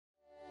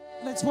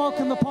Let's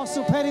welcome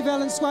Apostle Patty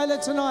Valenzuela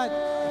tonight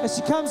as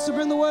she comes to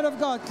bring the word of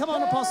God. Come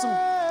on, Apostle.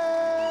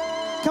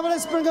 Come on,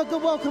 let's bring a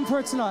good welcome for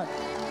her tonight.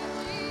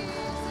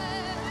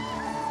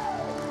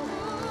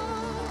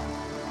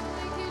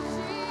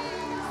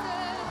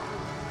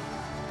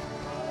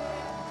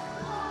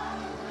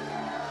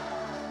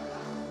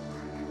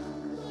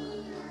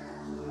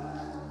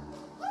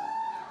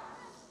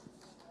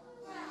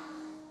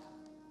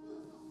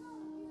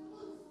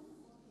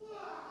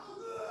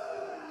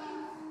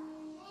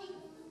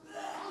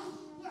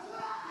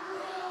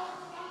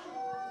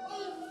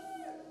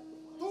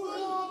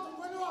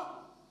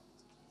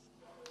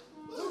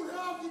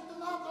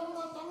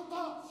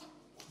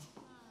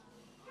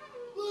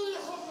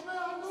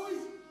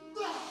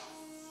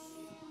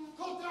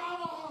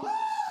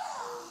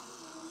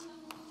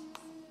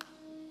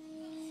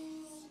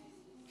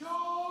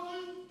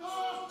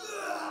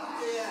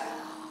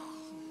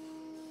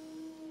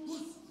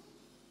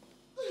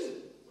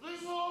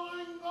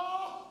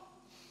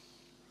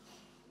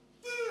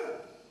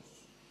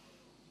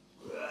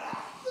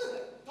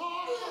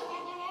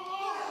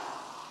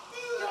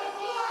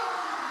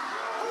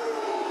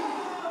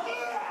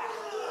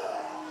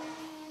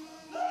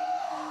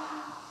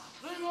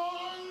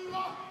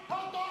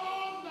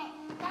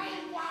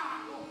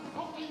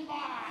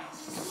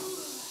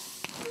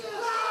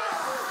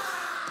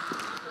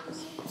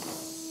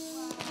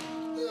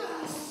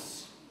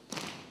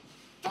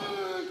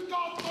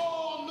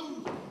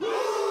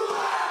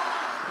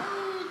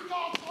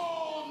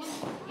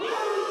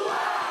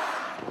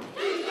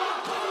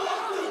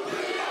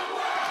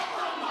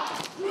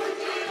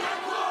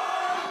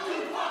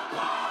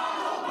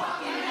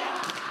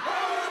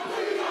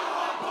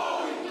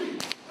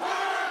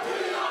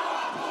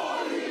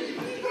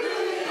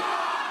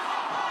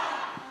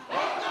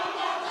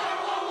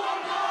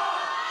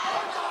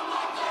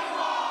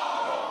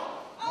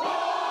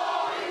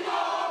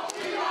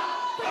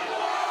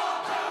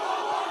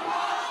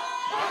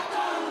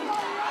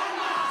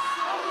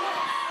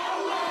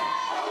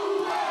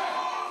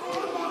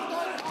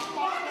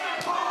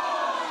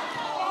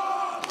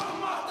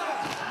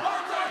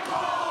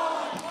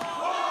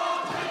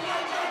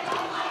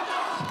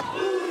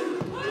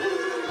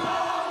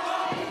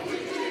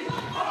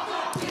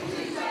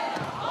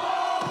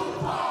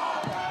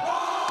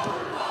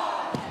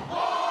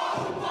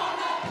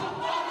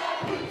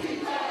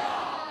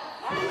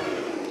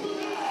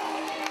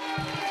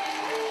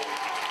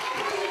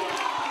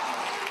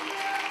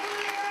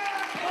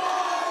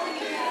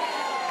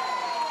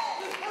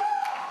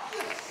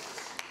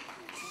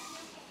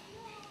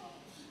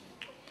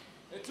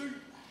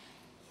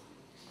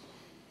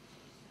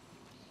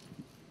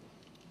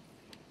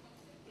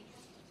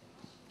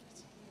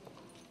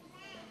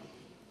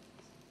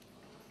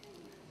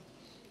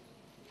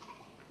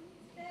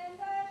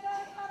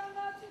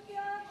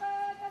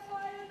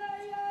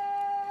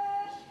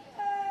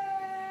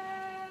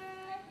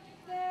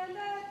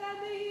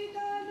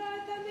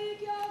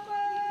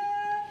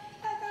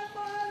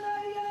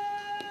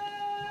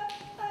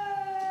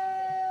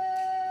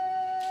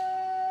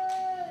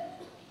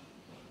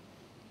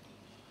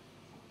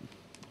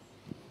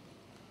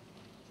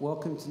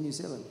 Welcome to New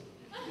Zealand.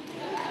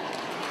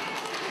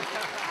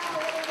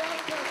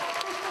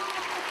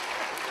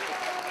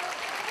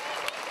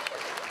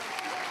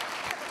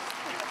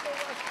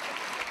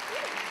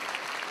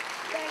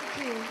 Thank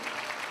you.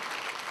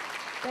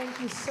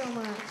 Thank you so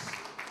much.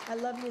 I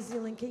love New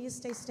Zealand. Can you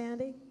stay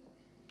standing?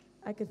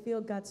 I could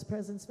feel God's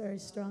presence very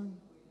strong.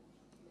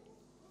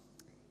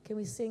 Can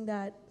we sing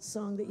that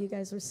song that you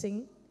guys were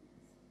singing?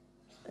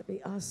 That'd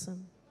be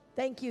awesome.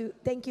 Thank you.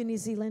 Thank you, New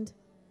Zealand.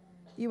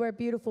 You are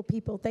beautiful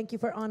people. Thank you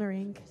for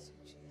honoring.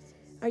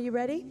 Are you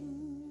ready?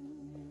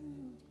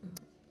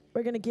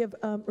 We're going to give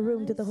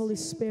room to the Holy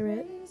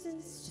Spirit.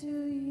 Praises to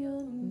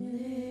your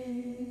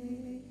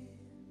name,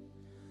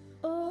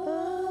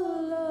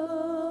 oh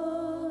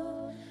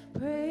Lord.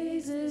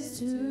 Praises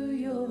to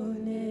your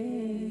name,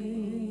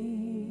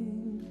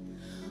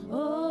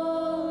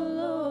 oh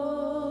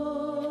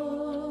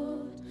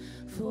Lord.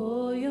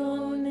 For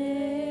your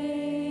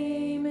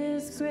name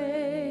is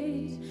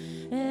great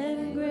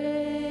and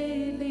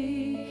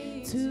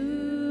greatly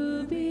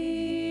to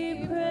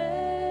be praised.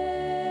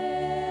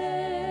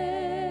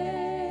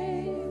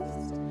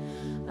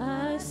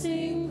 I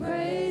sing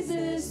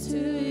praises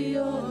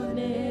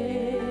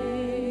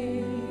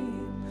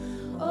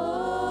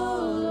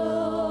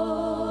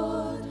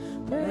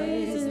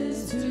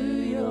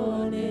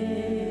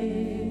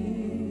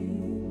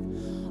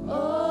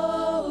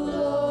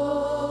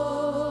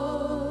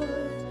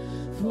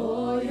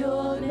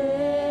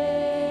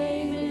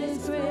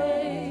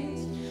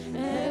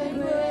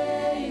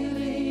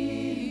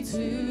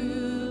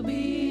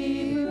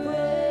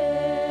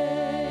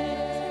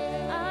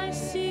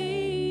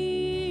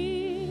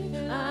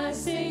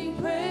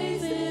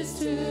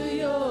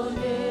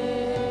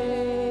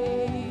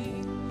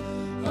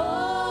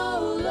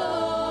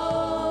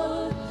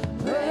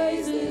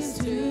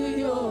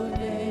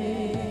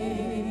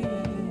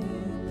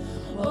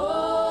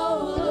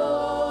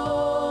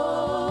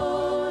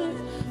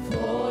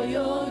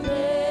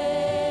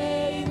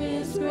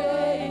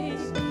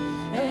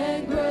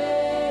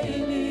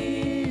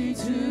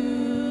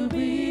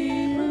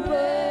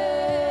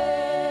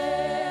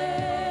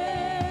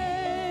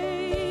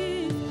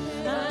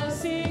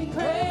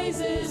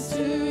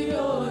to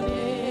your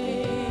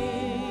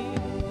name.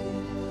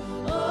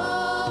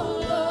 Oh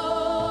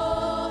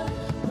Lord,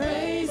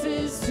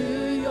 praises to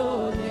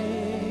your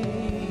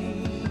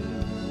name.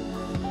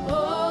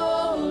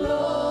 Oh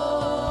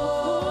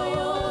Lord,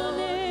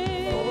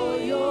 for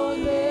your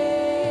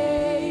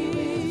name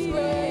is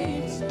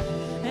great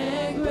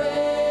and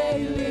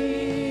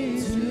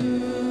greatly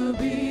to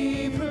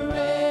be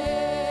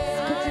praised.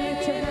 Could you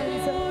lift your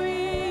hands up?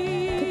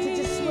 Could you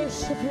just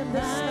worship him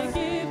this I night?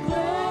 give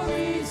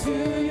glory to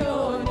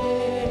your name.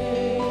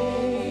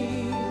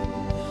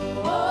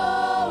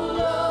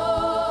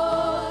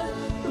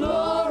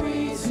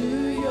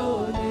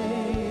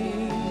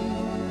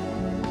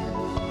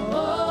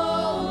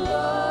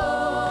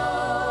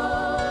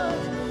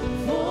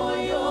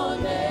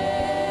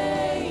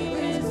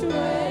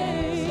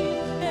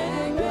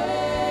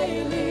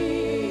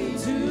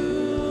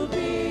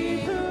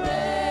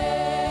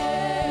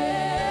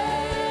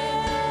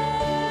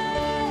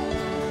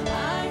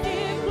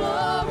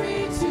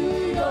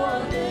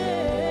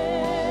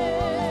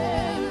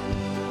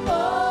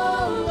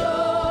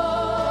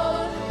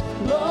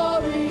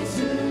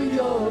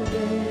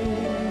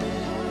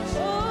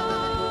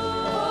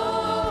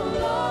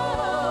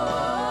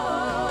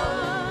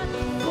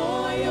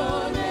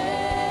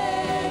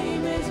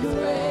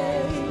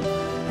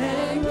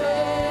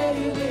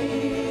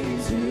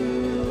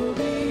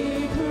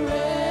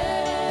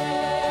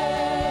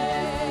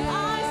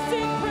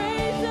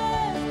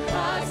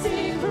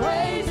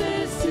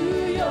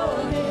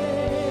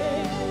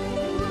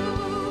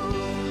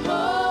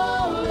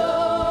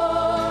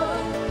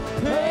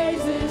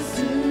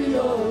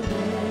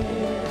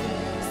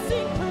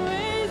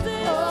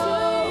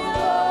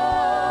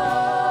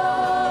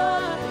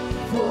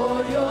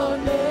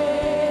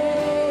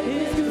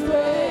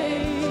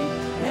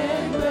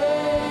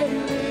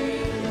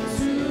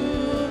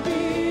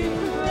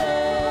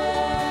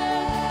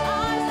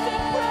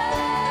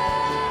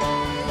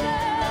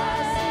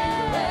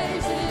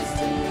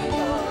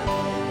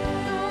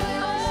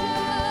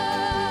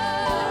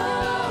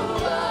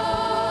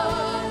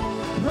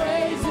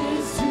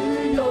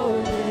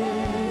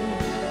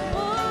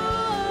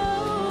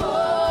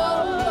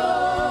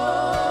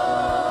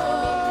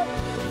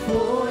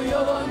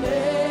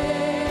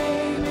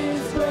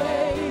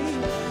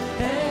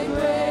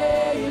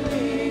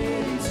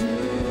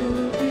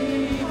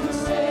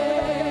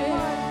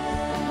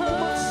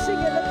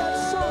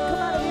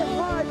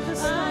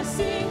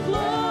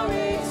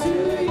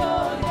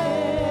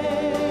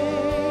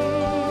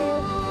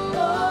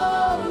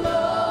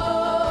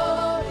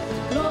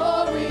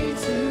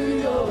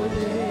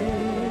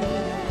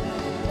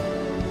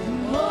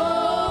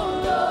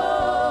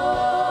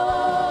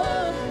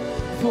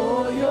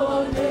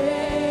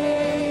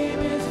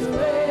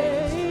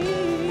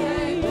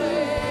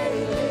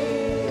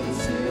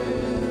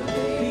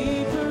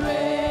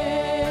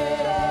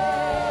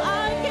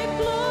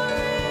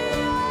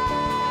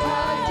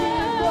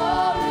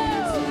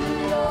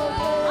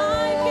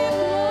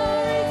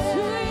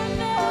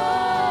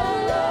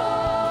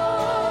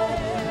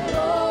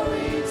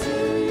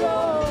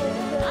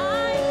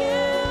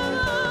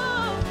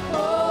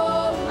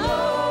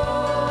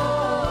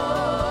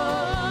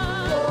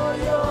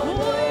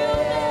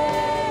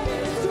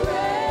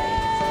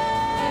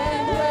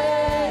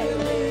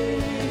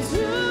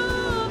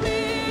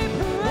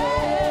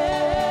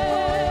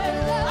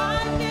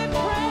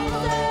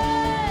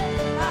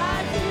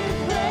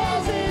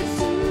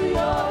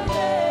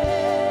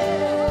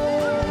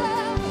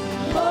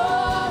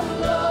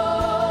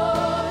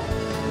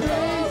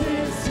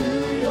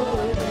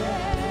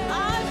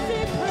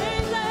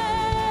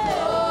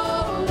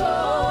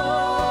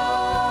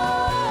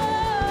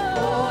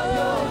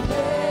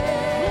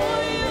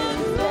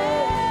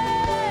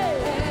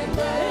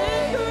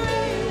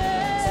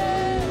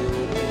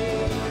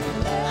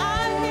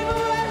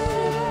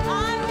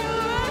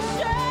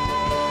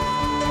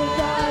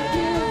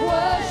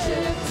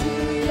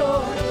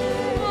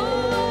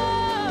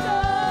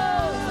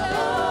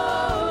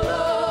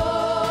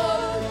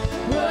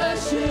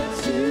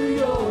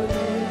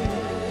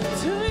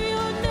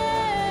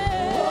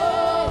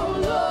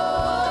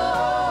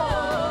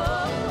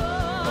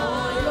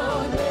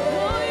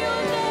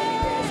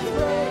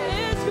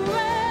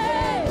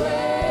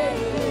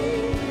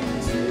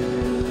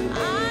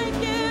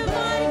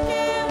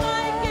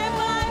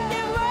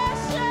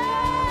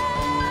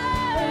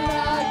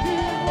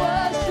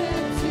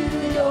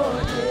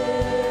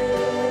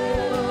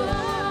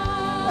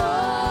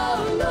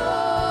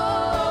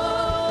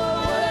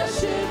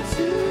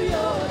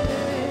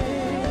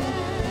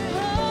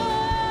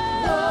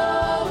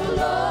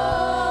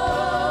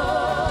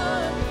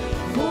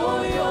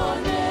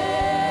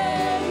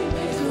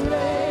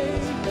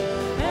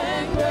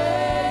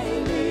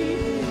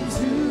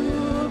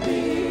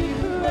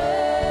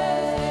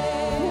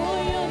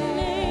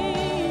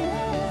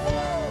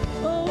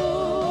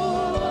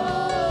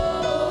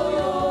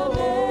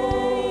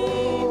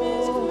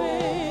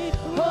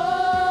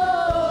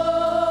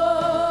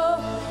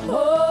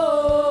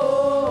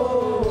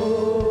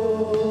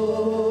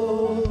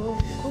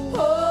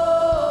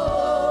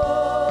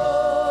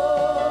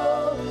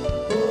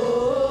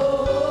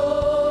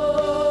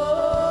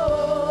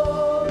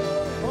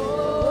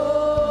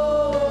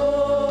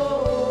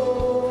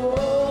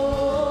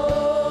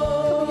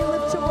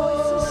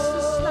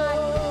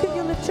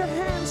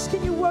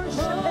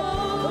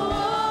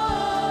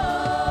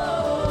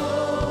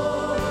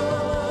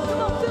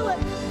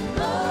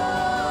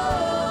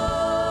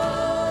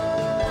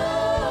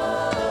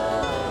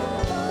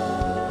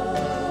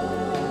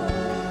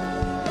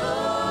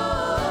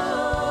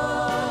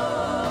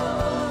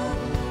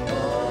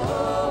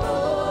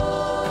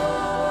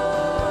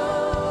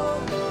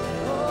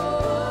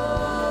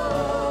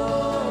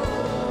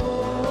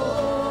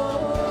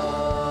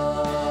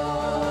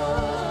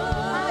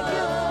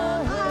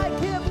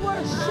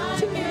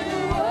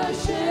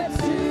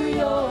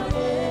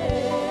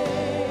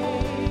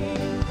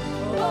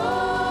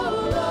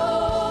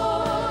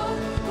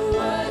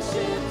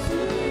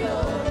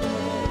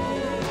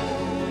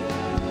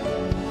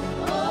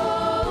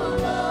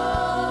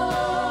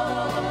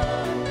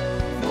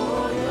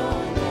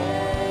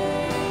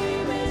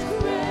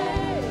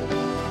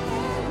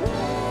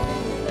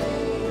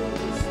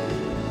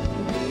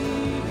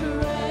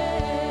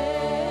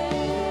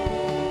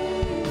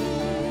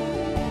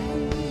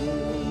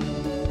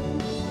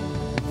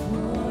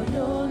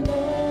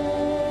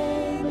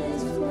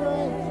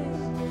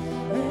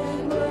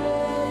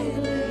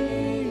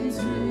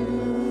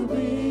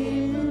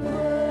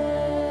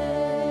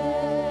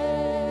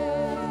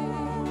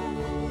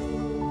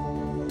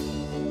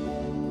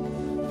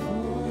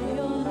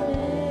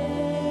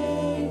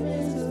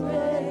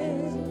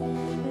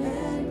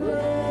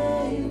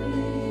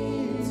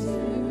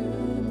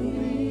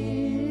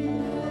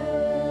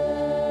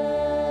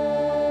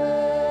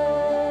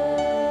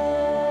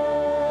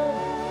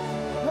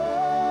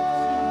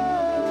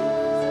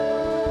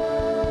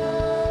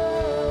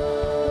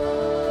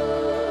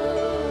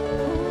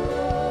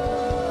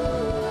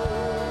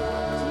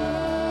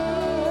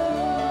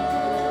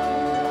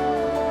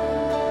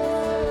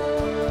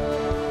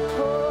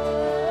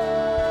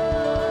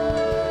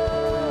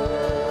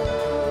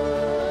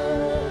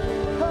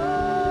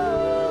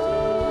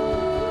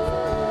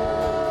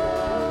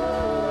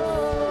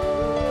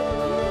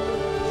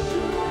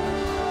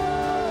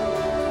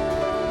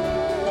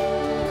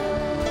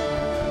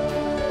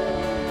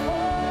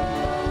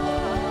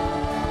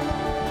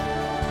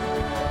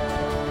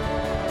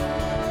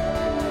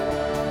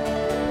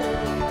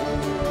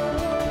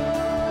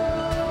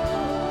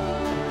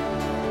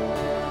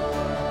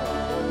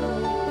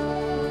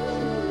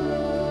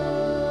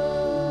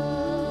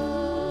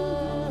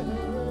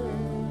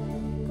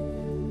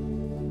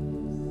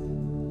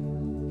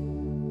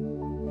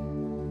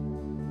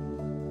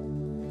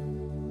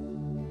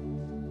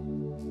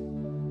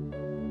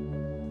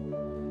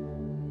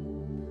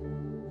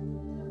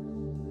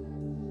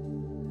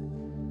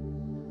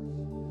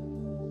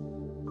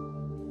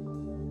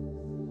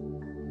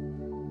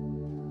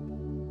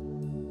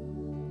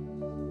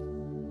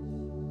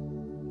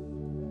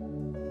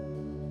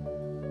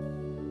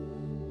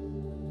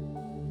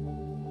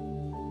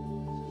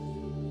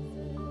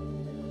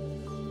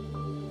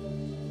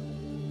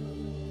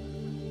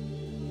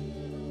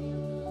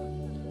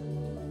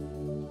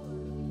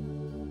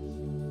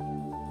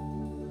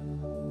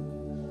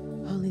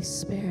 Holy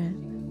Spirit,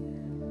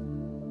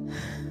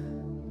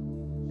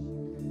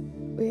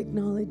 we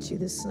acknowledge you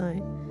this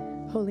night.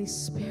 Holy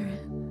Spirit,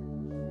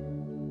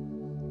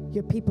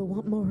 your people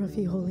want more of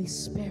you, Holy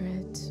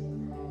Spirit.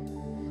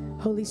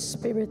 Holy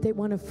Spirit, they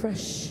want a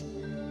fresh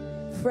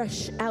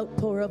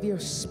outpour of your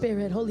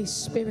Spirit. Holy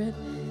Spirit,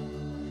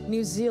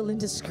 New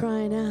Zealand is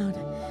crying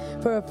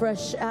out for a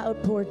fresh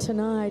outpour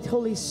tonight.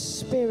 Holy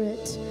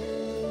Spirit,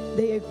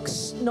 they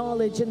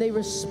acknowledge and they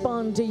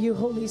respond to you,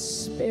 Holy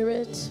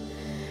Spirit.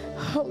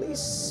 Holy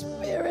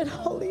Spirit,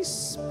 Holy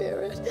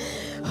Spirit,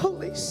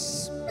 Holy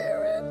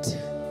Spirit.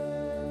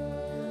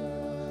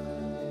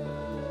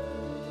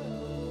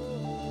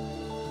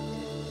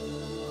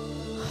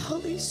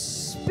 Holy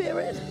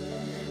Spirit,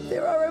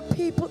 there are a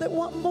people that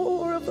want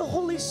more of the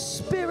Holy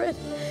Spirit.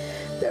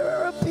 There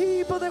are a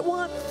people that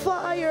want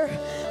fire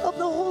of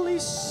the Holy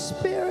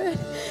Spirit.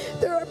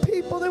 There are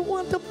people that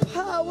want the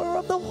power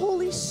of the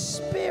Holy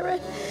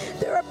Spirit.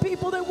 There are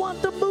people that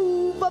want the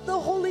move of the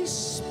Holy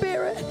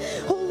Spirit.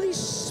 Holy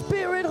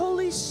Spirit,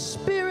 Holy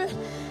Spirit,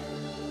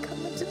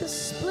 come into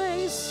this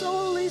place.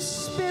 Holy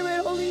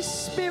Spirit, Holy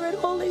Spirit,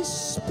 Holy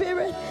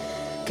Spirit.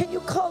 Can you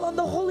call on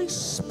the Holy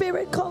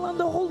Spirit? Call on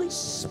the Holy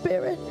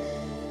Spirit.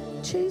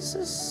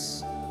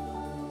 Jesus,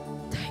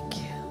 thank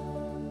you.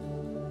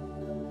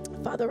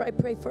 Father, I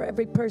pray for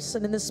every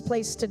person in this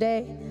place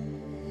today.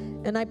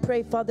 And I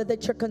pray, Father,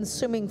 that your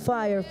consuming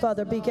fire,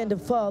 Father, begin to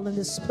fall in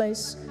this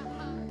place.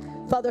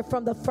 Father,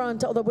 from the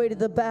front all the way to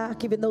the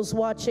back, even those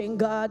watching,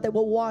 God, that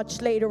will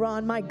watch later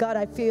on. My God,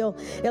 I feel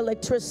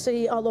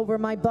electricity all over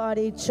my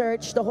body.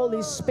 Church, the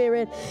Holy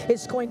Spirit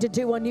is going to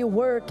do a new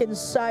work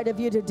inside of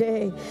you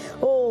today.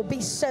 Oh, be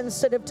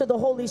sensitive to the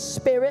Holy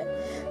Spirit.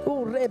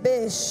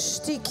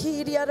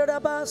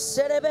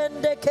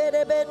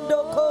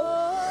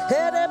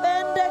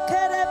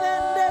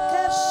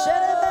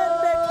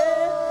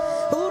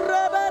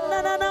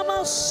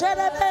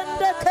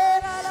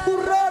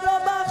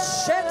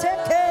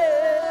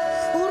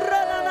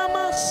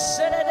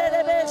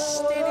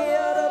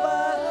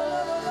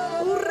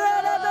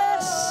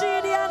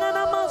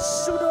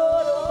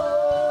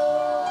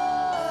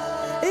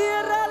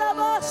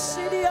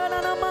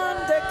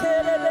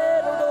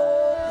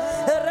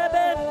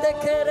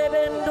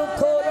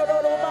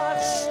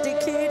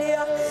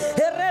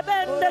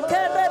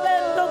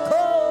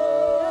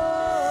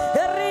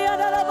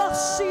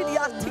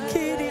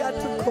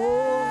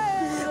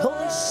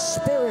 Holy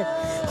Spirit,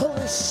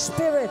 Holy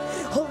Spirit,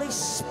 Holy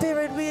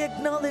Spirit, we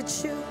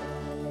acknowledge you.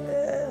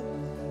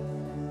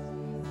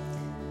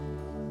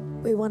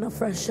 We want a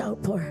fresh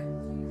outpour.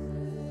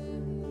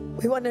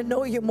 We want to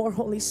know you more,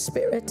 Holy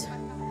Spirit.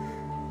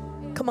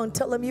 Come on,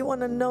 tell him you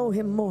want to know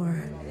him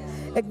more.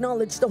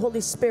 Acknowledge the Holy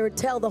Spirit.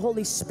 Tell the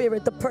Holy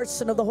Spirit, the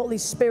person of the Holy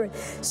Spirit.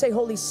 Say,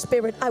 Holy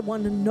Spirit, I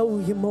want to know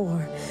you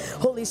more.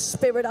 Holy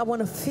Spirit, I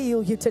want to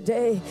feel you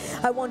today.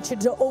 I want you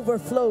to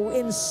overflow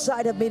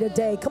inside of me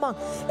today. Come on,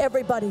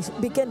 everybody,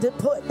 begin to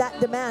put that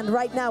demand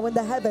right now in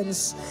the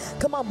heavens.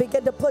 Come on,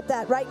 begin to put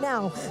that right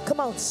now. Come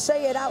on,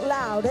 say it out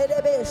loud.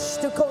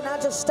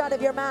 Not just out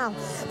of your mouth,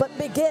 but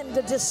begin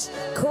to just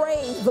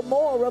crave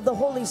more of the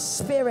Holy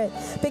Spirit.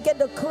 Begin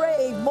to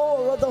crave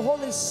more of the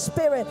Holy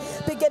Spirit.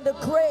 Begin to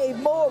crave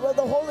more of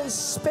the Holy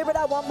Spirit.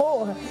 I want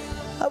more.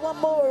 I want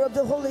more of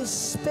the Holy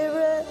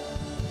Spirit.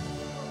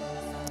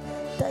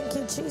 Thank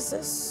you,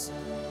 Jesus.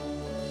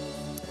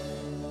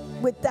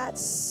 With that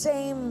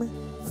same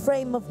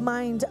frame of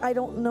mind, I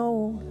don't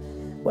know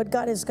what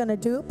God is going to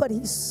do, but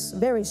he's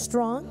very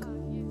strong.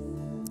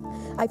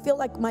 I feel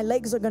like my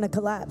legs are going to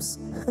collapse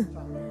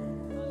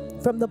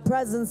from the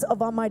presence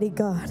of Almighty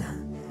God.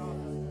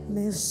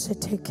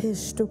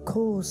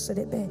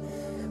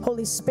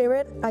 Holy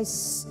Spirit, I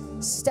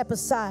step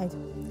aside.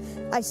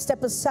 I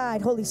step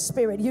aside, Holy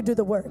Spirit. You do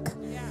the work.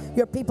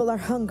 Your people are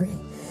hungry.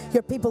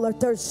 Your people are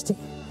thirsty.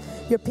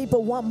 Your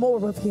people want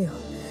more of you.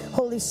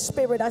 Holy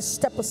Spirit, I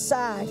step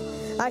aside.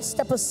 I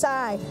step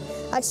aside.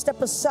 I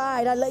step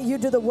aside. I let you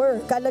do the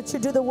work. I let you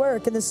do the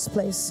work in this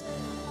place.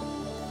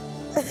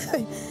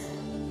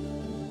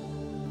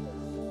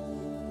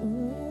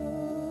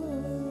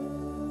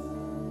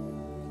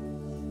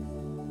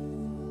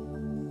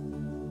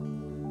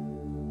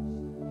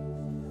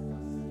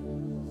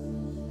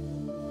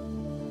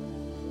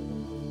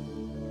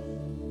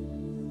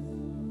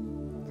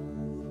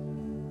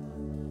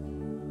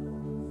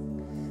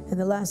 In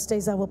the last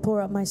days I will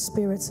pour out my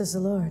spirit, says the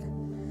Lord.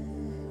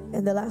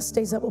 In the last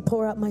days I will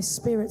pour out my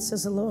spirit,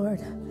 says the Lord.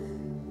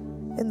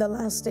 In the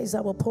last days I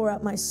will pour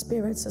out my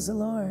spirit, says the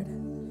Lord.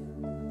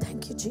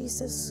 Thank you,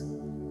 Jesus.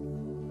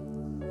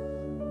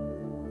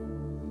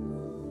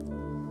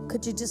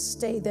 Could you just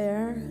stay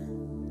there?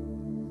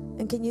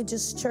 And can you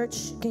just,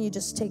 church, can you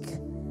just take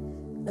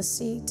a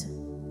seat?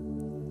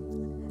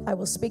 I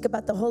will speak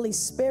about the Holy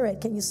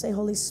Spirit. Can you say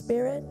Holy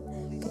Spirit?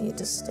 Can you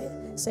just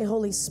say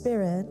Holy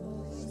Spirit?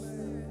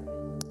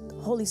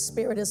 Holy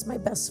Spirit is my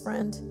best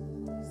friend.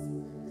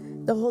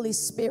 The Holy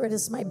Spirit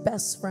is my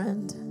best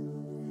friend.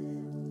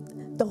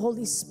 The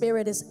Holy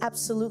Spirit is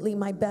absolutely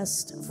my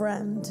best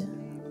friend.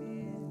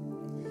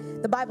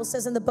 The Bible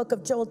says in the book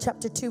of Joel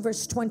chapter 2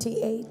 verse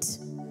 28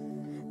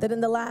 that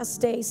in the last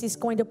days he's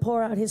going to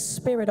pour out his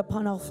Spirit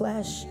upon all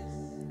flesh.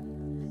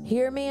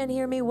 Hear me and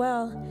hear me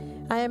well.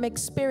 I am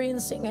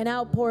experiencing an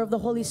outpour of the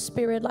Holy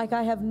Spirit like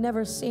I have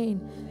never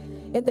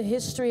seen in the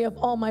history of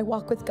all my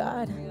walk with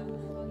God.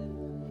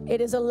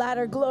 It is a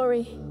latter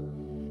glory.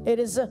 It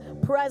is a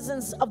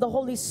presence of the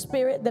Holy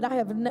Spirit that I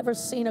have never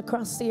seen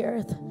across the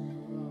earth.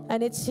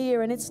 And it's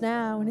here and it's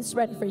now and it's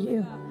ready for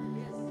you.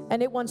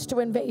 And it wants to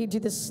invade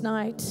you this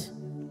night.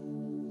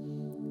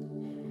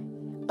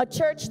 A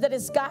church that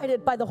is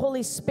guided by the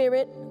Holy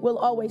Spirit will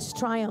always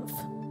triumph.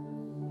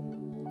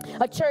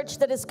 A church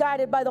that is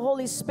guided by the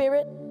Holy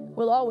Spirit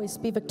will always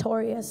be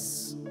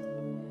victorious.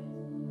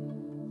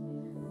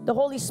 The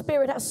Holy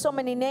Spirit has so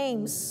many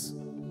names.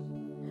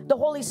 The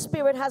Holy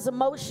Spirit has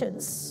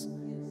emotions.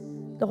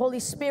 The Holy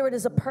Spirit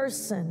is a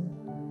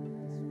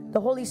person.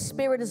 The Holy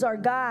Spirit is our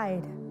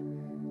guide.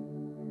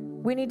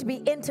 We need to be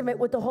intimate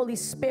with the Holy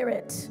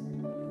Spirit.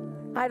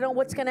 I don't know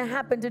what's going to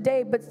happen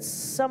today, but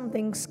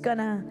something's going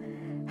to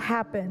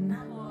happen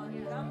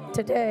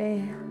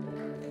today.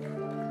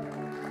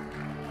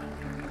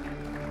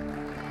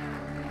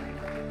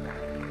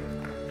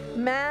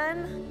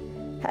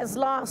 Man has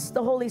lost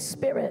the Holy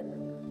Spirit,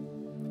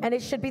 and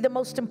it should be the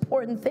most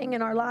important thing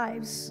in our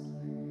lives,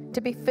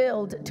 to be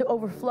filled to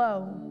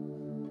overflow.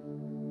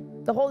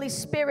 The Holy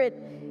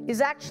Spirit is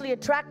actually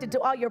attracted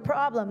to all your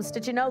problems.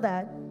 Did you know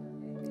that?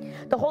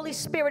 The Holy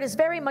Spirit is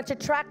very much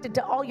attracted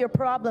to all your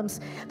problems.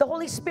 The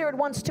Holy Spirit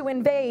wants to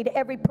invade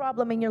every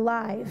problem in your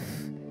life.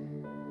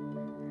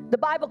 The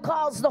Bible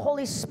calls the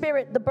Holy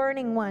Spirit the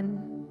burning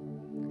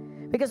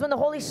one, because when the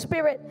Holy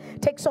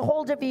Spirit takes a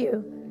hold of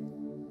you,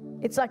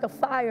 it's like a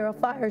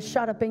fire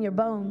shot up in your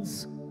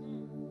bones.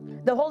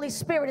 The Holy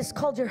Spirit is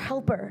called your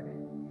helper.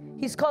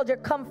 He's called your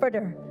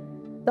comforter,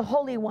 the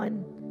Holy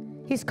One.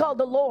 He's called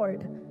the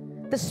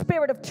Lord, the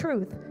Spirit of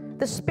truth,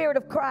 the Spirit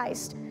of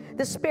Christ,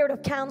 the Spirit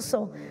of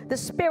counsel, the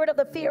Spirit of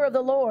the fear of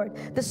the Lord,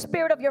 the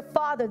Spirit of your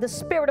Father, the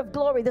Spirit of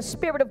glory, the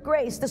Spirit of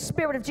grace, the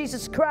Spirit of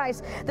Jesus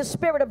Christ, the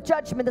Spirit of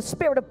judgment, the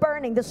Spirit of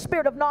burning, the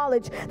Spirit of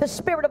knowledge, the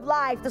Spirit of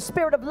life, the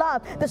Spirit of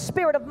love, the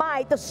Spirit of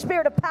might, the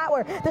Spirit of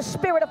power, the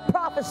Spirit of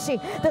prophecy,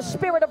 the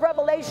Spirit of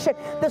revelation,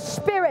 the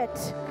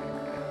Spirit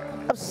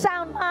of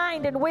sound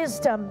mind and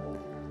wisdom,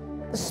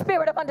 the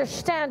Spirit of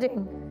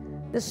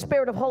understanding, the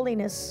Spirit of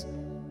holiness.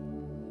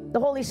 The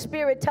Holy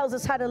Spirit tells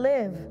us how to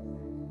live.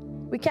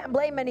 We can't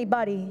blame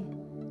anybody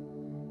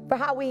for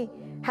how we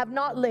have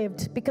not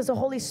lived, because the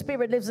Holy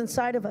Spirit lives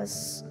inside of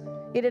us.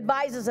 It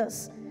advises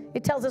us.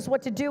 It tells us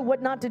what to do,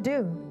 what not to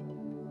do.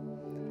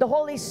 The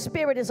Holy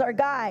Spirit is our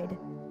guide.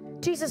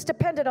 Jesus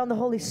depended on the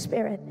Holy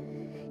Spirit.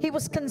 He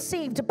was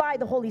conceived by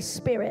the Holy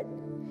Spirit.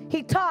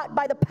 He taught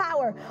by the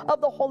power of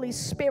the Holy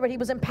Spirit. He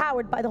was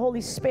empowered by the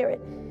Holy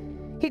Spirit.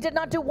 He did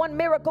not do one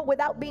miracle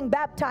without being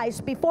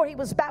baptized before he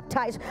was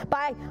baptized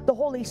by the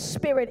Holy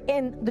Spirit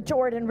in the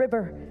Jordan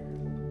River.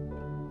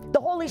 The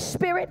Holy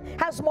Spirit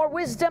has more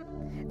wisdom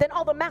than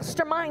all the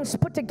masterminds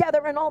put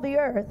together in all the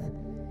earth.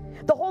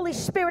 The Holy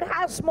Spirit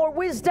has more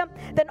wisdom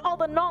than all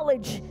the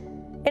knowledge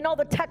in all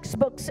the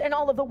textbooks in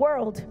all of the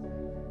world.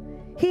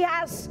 He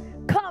has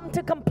come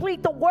to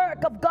complete the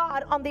work of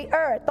God on the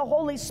earth. The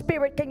Holy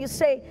Spirit, can you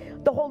say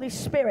the Holy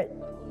Spirit?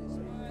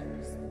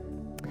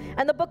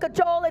 And the book of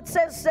Joel, it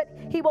says that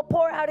he will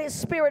pour out his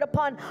Spirit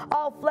upon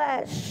all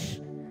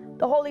flesh.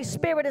 The Holy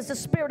Spirit is the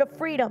Spirit of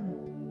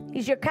freedom.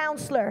 He's your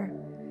counselor.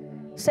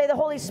 Say, the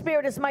Holy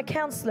Spirit is my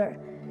counselor.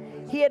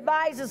 He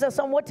advises us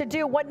on what to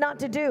do, what not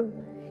to do.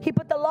 He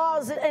put the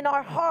laws in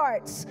our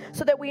hearts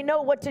so that we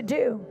know what to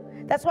do.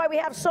 That's why we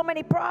have so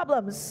many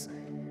problems,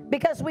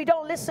 because we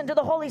don't listen to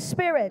the Holy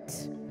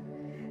Spirit.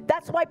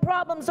 That's why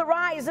problems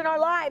arise in our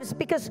lives,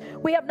 because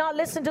we have not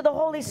listened to the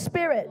Holy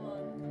Spirit.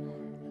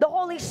 The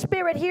Holy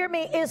Spirit, hear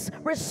me, is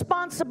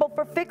responsible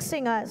for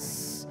fixing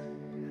us.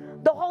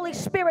 The Holy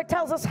Spirit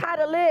tells us how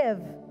to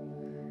live.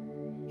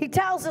 He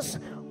tells us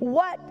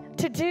what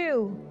to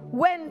do,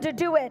 when to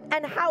do it,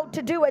 and how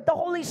to do it. The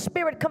Holy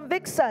Spirit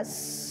convicts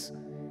us.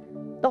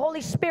 The Holy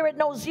Spirit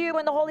knows you,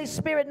 and the Holy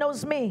Spirit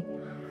knows me.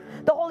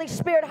 The Holy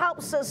Spirit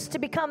helps us to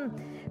become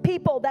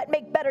people that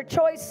make better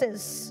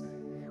choices.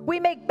 We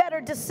make better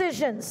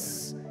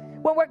decisions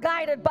when we're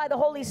guided by the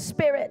Holy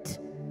Spirit.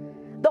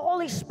 The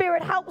Holy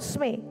Spirit helps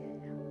me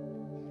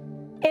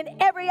in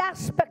every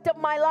aspect of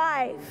my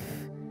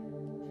life.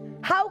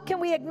 How can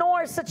we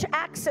ignore such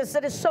access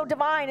that is so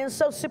divine and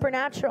so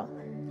supernatural?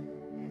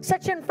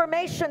 Such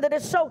information that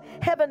is so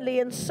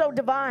heavenly and so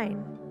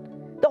divine.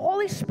 The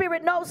Holy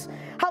Spirit knows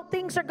how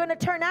things are going to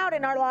turn out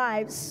in our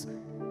lives.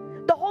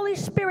 The Holy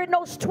Spirit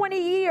knows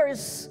 20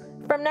 years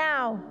from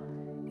now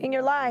in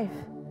your life.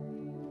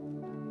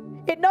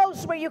 It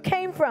knows where you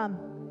came from.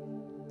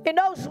 It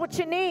knows what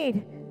you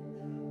need.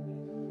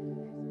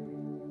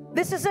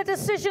 This is a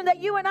decision that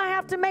you and I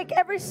have to make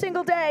every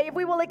single day, if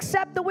we will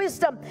accept the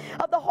wisdom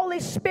of the Holy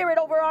Spirit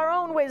over our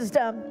own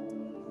wisdom.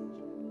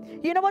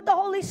 You know what the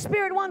Holy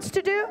Spirit wants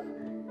to do?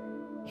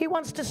 He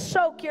wants to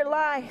soak your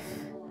life.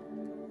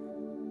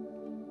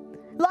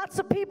 Lots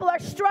of people are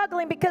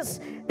struggling because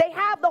they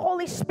have the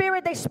Holy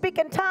Spirit, they speak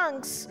in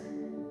tongues,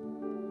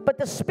 but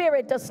the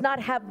Spirit does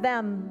not have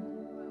them.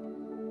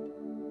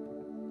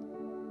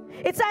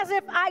 It's as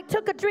if I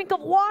took a drink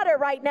of water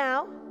right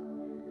now.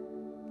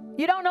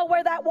 You don't know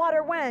where that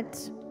water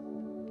went.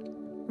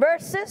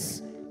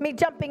 Versus me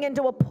jumping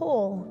into a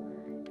pool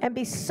and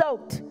be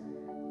soaked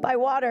by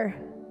water.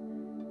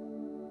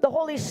 The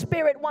Holy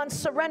Spirit wants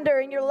surrender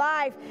in your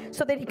life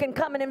so that He can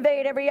come and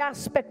invade every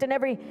aspect and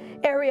every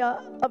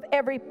area of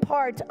every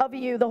part of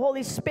you. The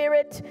Holy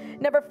Spirit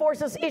never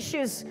forces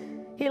issues.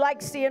 He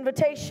likes the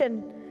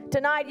invitation.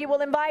 Tonight you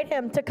will invite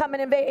Him to come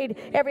and invade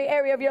every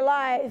area of your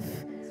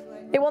life.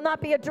 It will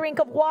not be a drink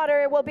of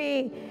water. It will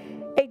be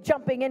a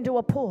jumping into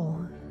a pool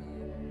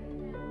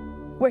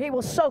where He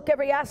will soak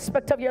every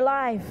aspect of your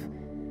life.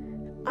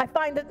 I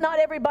find that not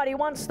everybody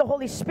wants the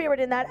Holy Spirit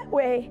in that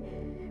way,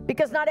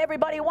 because not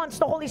everybody wants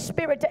the Holy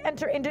Spirit to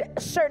enter into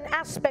certain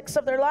aspects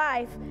of their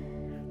life.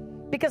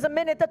 Because the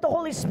minute that the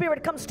Holy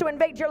Spirit comes to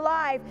invade your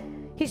life,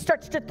 He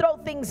starts to throw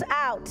things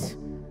out.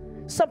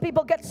 Some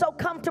people get so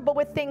comfortable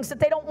with things that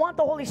they don't want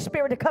the Holy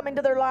Spirit to come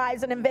into their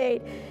lives and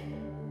invade.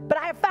 But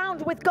I have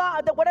found with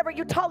God that whatever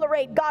you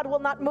tolerate, God will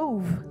not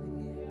move.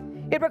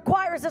 It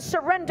requires a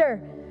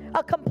surrender,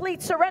 a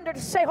complete surrender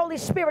to say, Holy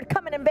Spirit,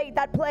 come and invade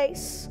that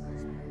place.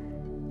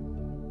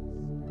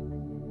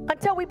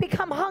 Until we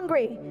become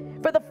hungry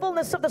for the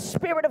fullness of the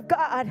Spirit of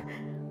God.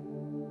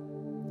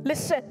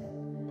 Listen,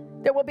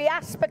 there will be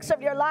aspects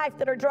of your life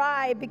that are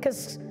dry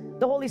because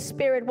the Holy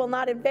Spirit will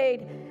not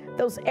invade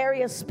those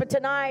areas. But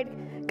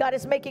tonight, God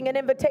is making an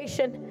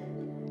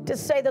invitation to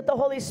say that the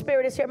Holy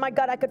Spirit is here. My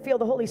God, I could feel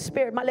the Holy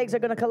Spirit. My legs are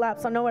going to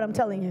collapse. I know what I'm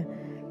telling you.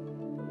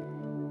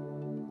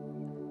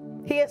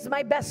 He is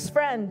my best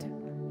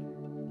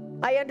friend.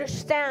 I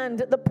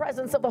understand the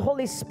presence of the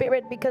Holy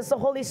Spirit because the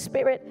Holy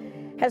Spirit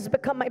has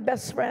become my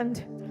best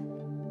friend.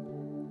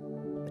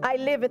 I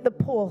live at the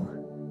pool.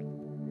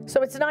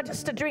 So it's not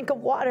just a drink of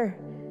water,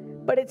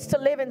 but it's to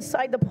live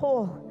inside the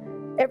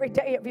pool every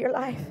day of your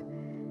life.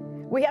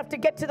 We have to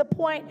get to the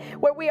point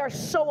where we are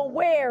so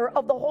aware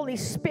of the Holy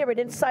Spirit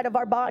inside of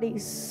our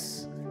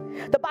bodies.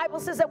 The Bible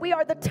says that we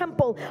are the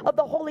temple of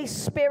the Holy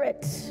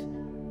Spirit.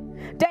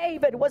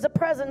 David was a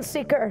presence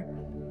seeker.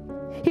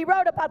 He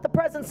wrote about the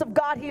presence of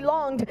God. He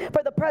longed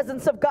for the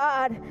presence of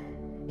God.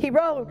 He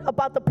wrote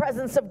about the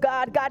presence of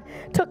God. God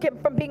took him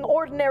from being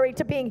ordinary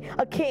to being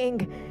a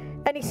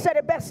king. And he said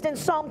it best in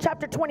Psalm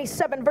chapter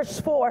 27, verse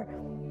 4.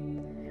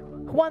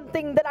 One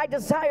thing that I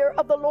desire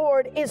of the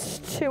Lord is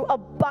to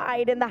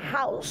abide in the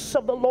house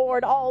of the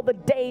Lord all the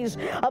days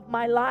of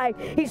my life.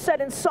 He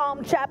said in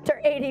Psalm chapter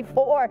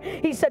 84,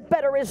 he said,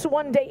 better is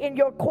one day in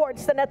your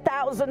courts than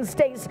 1,000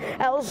 days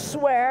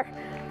elsewhere.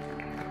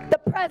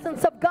 The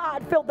presence of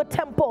God filled the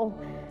temple.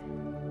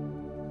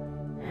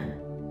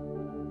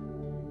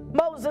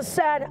 Moses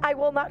said, I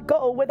will not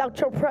go without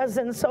your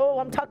presence. Oh,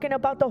 I'm talking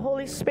about the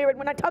Holy Spirit.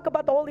 When I talk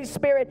about the Holy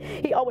Spirit,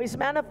 He always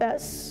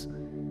manifests.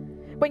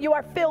 When you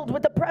are filled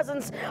with the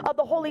presence of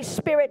the Holy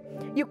Spirit,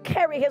 you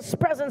carry His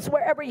presence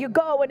wherever you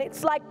go. And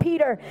it's like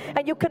Peter,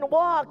 and you can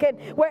walk, and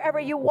wherever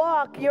you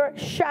walk, your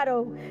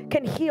shadow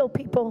can heal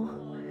people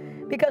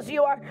because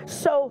you are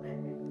so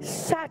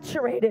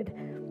saturated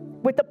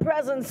with the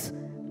presence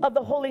of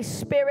the Holy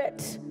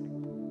Spirit.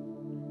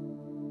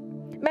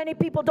 Many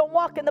people don't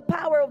walk in the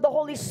power of the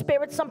Holy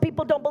Spirit. Some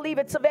people don't believe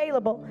it's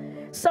available.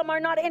 Some are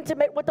not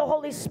intimate with the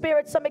Holy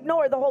Spirit. Some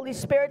ignore the Holy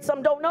Spirit.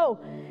 Some don't know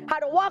how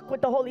to walk with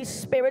the Holy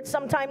Spirit.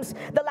 Sometimes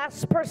the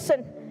last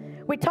person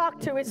we talk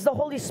to is the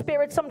Holy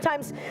Spirit.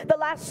 Sometimes the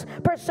last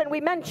person we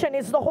mention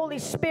is the Holy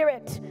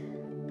Spirit.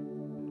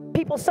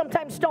 People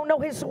sometimes don't know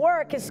His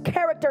work, His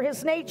character,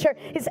 His nature,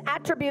 His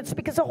attributes,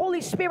 because the Holy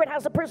Spirit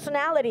has a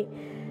personality.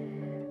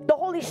 The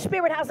Holy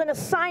Spirit has an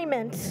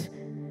assignment.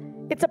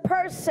 It's a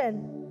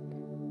person.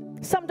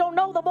 Some don't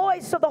know the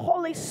voice of the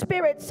Holy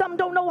Spirit. Some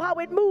don't know how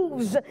it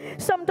moves.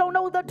 Some don't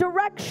know the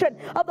direction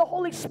of the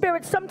Holy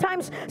Spirit.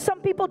 Sometimes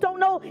some people don't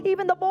know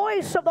even the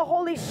voice of the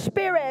Holy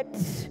Spirit.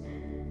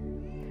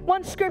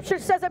 One scripture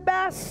says it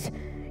best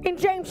in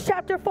James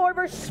chapter 4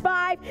 verse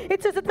 5.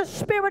 It says that the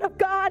Spirit of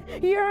God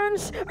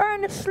yearns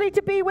earnestly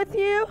to be with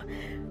you.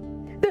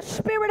 The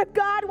Spirit of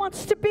God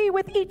wants to be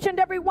with each and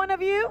every one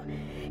of you.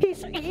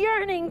 He's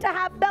yearning to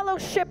have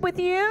fellowship with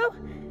you.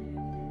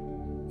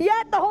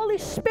 Yet the Holy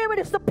Spirit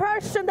is the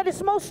person that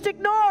is most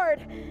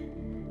ignored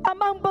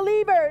among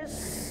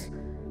believers.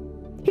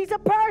 He's a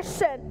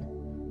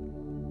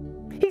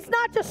person. He's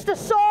not just a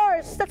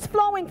source that's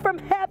flowing from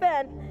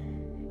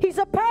heaven. He's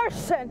a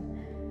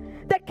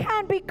person that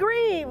can be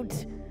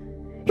grieved.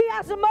 He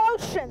has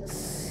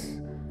emotions.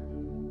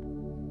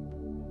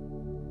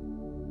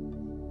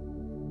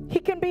 He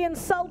can be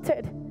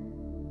insulted.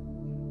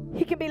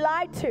 He can be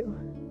lied to.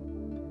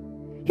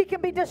 He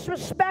can be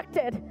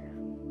disrespected.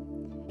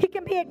 He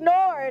can be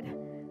ignored.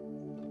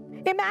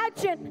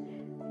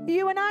 Imagine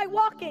you and I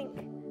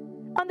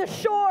walking on the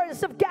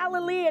shores of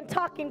Galilee and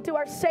talking to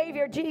our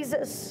Savior,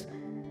 Jesus.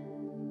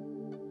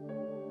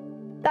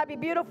 That'd be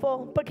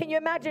beautiful. But can you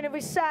imagine if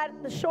we sat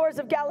on the shores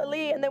of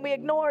Galilee and then we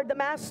ignored the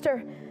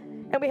Master?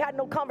 and we had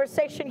no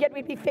conversation, yet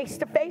we'd be face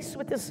to face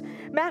with this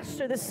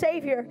Master, the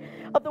Savior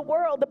of the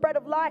world, the bread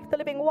of life, the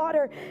living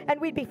water, and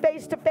we'd be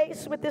face to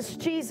face with this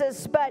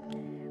Jesus, but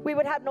we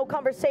would have no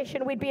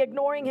conversation. We'd be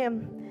ignoring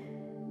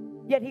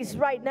him, yet he's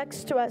right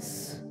next to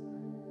us.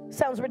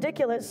 Sounds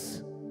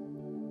ridiculous,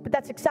 but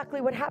that's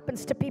exactly what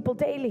happens to people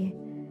daily.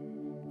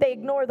 They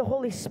ignore the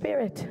Holy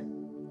Spirit.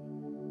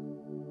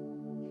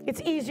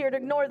 It's easier to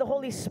ignore the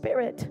Holy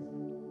Spirit.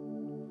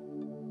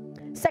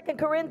 2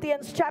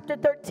 Corinthians chapter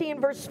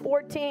 13 verse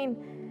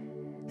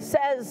 14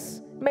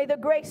 says, may the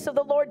grace of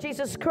the Lord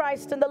Jesus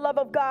Christ and the love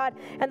of God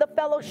and the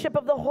fellowship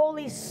of the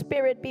Holy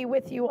Spirit be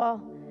with you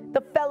all.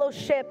 The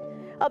fellowship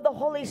of the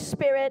Holy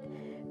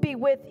Spirit be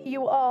with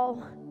you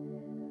all.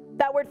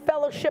 That word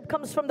fellowship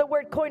comes from the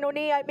word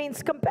koinonia. It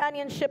means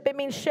companionship. It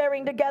means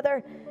sharing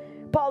together.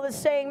 Paul is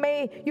saying,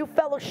 may you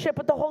fellowship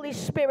with the Holy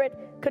Spirit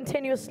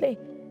continuously.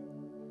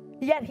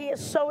 Yet he is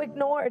so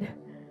ignored.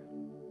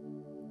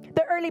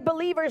 The early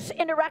believers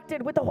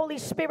interacted with the Holy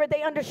Spirit.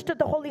 They understood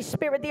the Holy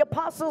Spirit. The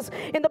apostles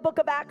in the book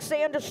of Acts,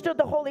 they understood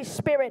the Holy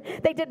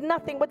Spirit. They did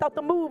nothing without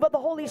the move of the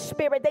Holy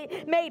Spirit.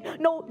 They made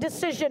no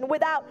decision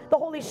without the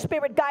Holy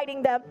Spirit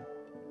guiding them.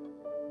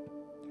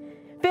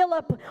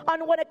 Philip,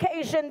 on one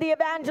occasion, the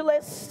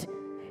evangelist,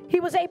 he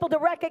was able to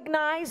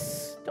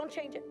recognize, don't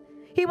change it,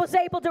 he was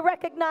able to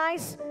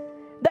recognize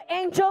the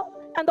angel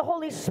and the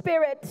Holy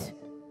Spirit.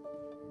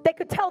 They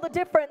could tell the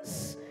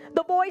difference.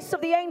 The voice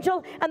of the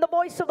angel and the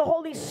voice of the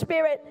Holy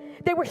Spirit.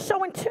 They were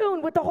so in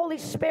tune with the Holy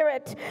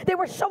Spirit. They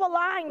were so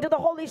aligned to the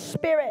Holy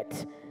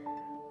Spirit.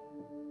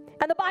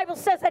 And the Bible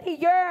says that he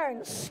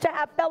yearns to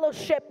have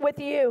fellowship with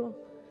you.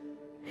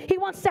 He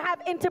wants to have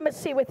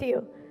intimacy with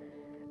you.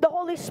 The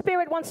Holy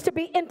Spirit wants to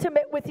be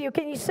intimate with you.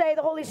 Can you say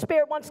the Holy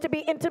Spirit wants to be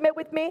intimate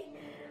with me?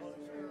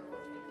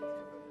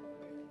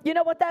 You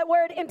know what that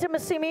word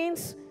intimacy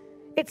means?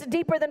 It's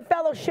deeper than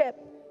fellowship.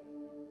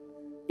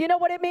 You know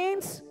what it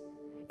means?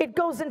 It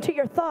goes into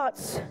your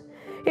thoughts.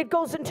 It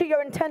goes into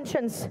your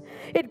intentions.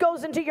 It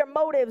goes into your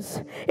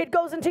motives. It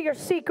goes into your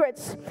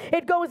secrets.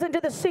 It goes into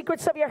the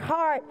secrets of your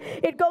heart.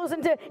 It goes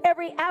into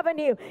every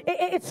avenue.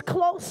 It's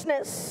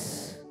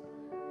closeness.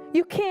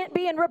 You can't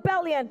be in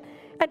rebellion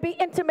and be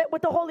intimate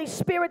with the Holy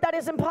Spirit. That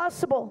is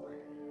impossible.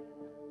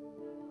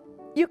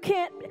 You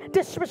can't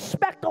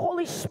disrespect the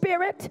Holy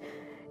Spirit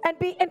and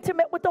be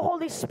intimate with the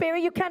Holy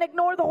Spirit. You can't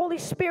ignore the Holy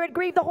Spirit,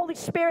 grieve the Holy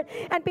Spirit,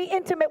 and be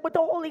intimate with the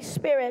Holy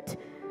Spirit.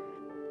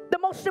 The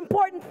most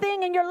important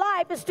thing in your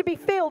life is to be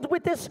filled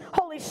with this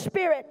Holy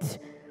Spirit.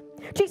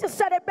 Jesus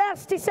said it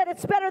best. He said,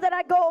 it's better that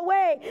I go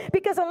away,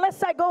 because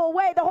unless I go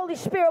away, the Holy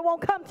Spirit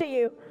won't come to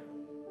you.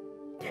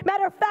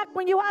 Matter of fact,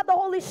 when you have the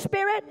Holy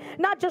Spirit,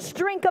 not just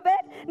drink of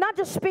it, not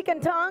just speak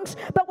in tongues,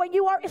 but when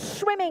you are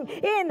swimming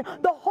in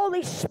the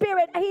Holy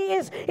Spirit, he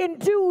is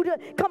endued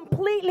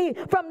completely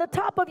from the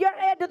top of your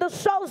head to the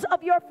soles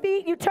of your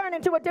feet. You turn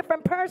into a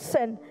different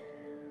person.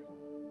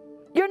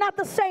 You're not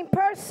the same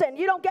person.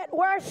 You don't get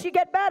worse, you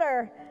get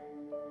better.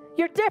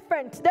 You're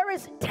different. There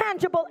is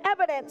tangible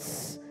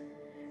evidence.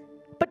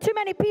 But too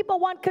many people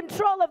want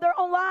control of their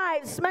own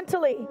lives,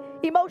 mentally,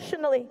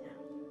 emotionally.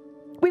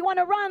 We want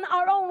to run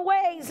our own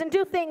ways and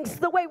do things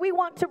the way we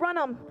want to run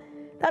them.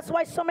 That's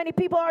why so many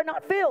people are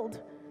not filled.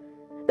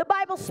 The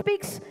Bible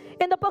speaks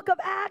in the book of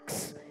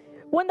Acts,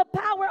 when the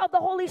power of the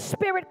Holy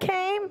Spirit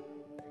came,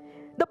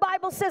 the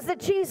Bible says that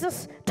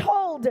Jesus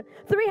told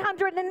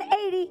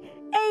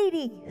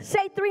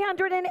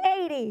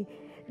 380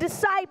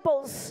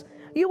 disciples,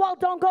 you all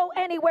don't go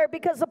anywhere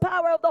because the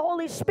power of the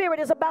Holy Spirit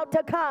is about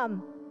to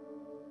come.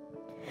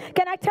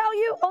 Can I tell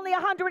you, only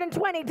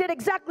 120 did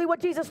exactly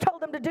what Jesus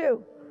told them to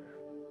do.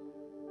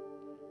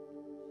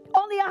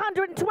 Only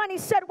 120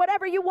 said,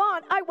 whatever you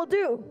want, I will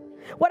do.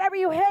 Whatever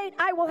you hate,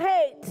 I will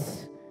hate.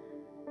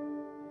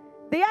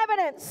 The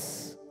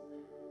evidence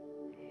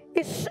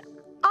is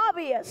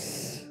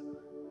obvious.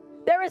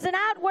 There is an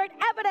outward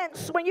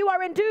evidence when you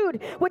are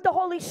endued with the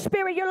Holy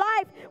Spirit. Your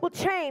life will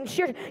change.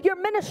 Your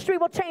ministry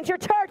will change. Your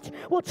church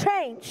will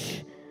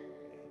change.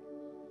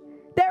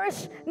 There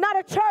is not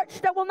a church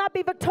that will not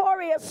be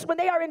victorious when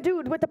they are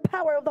endued with the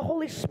power of the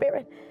Holy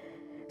Spirit.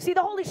 See,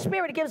 the Holy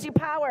Spirit gives you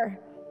power.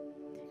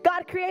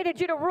 God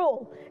created you to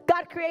rule.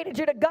 God created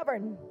you to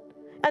govern.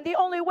 And the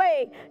only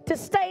way to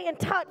stay in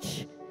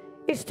touch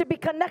is to be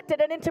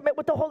connected and intimate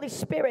with the Holy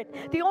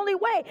Spirit. The only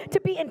way to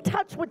be in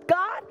touch with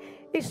God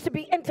is to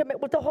be intimate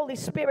with the Holy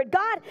Spirit.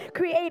 God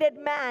created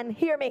man,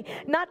 hear me,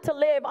 not to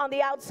live on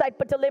the outside,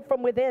 but to live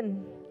from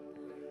within.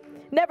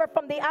 Never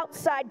from the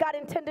outside. God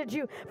intended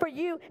for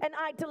you and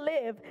I to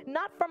live,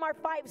 not from our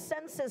five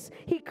senses.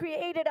 He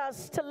created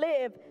us to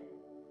live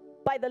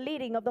by the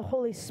leading of the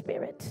Holy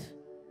Spirit.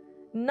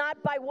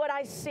 Not by what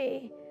I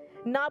see,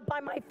 not by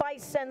my five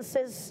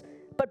senses,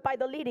 but by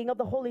the leading of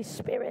the Holy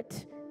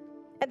Spirit.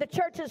 And the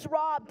church is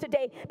robbed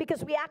today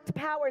because we act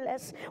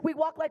powerless. We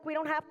walk like we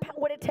don't have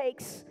what it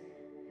takes.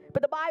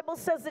 But the Bible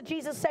says that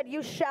Jesus said,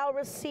 you shall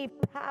receive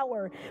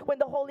power when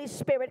the Holy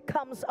Spirit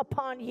comes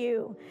upon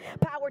you.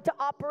 Power to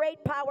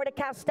operate, power to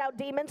cast out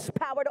demons,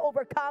 power to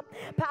overcome,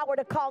 power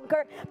to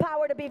conquer,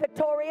 power to be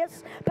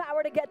victorious,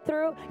 power to get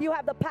through. You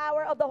have the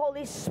power of the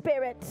Holy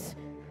Spirit.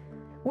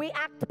 We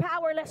act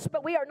powerless,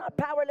 but we are not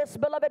powerless,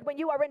 beloved. When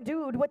you are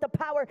endued with the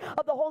power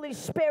of the Holy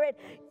Spirit,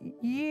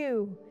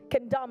 you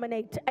can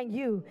dominate and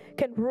you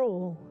can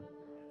rule.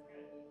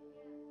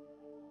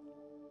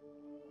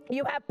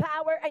 You have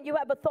power and you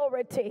have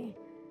authority.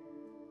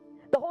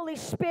 The Holy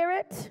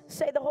Spirit,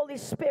 say the Holy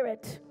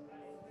Spirit.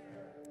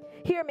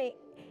 Hear me.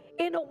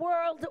 In a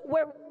world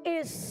where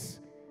is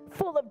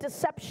full of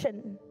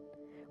deception,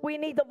 we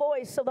need the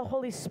voice of the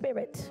Holy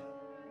Spirit.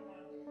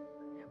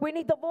 We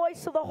need the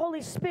voice of the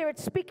Holy Spirit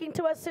speaking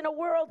to us in a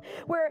world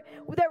where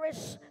there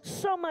is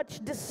so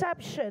much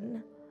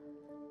deception.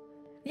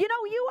 You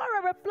know, you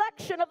are a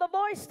reflection of the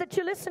voice that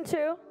you listen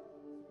to.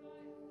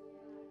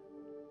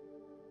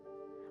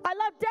 I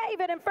love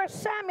David in 1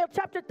 Samuel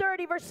chapter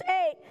 30 verse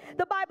 8.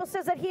 The Bible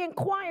says that he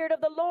inquired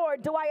of the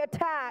Lord, do I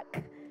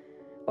attack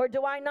or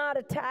do I not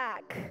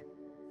attack?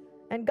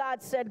 And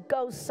God said,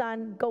 go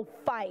son, go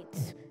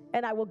fight,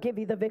 and I will give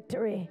you the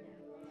victory.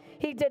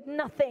 He did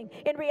nothing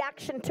in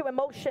reaction to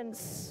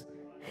emotions.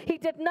 He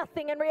did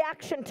nothing in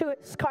reaction to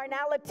his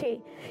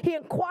carnality. He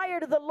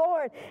inquired of the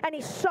Lord and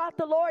he sought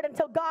the Lord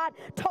until God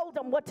told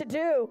him what to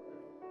do.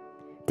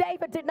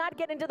 David did not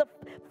get into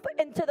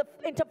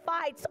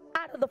fights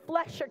out of the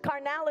flesh or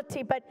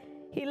carnality, but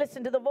he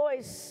listened to the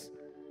voice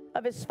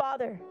of his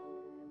Father.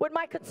 What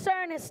my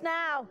concern is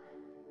now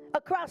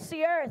across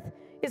the earth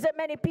is that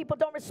many people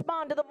don't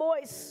respond to the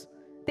voice,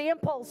 the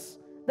impulse,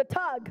 the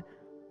tug,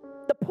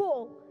 the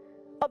pull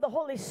of the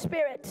Holy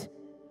Spirit,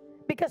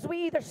 because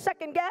we either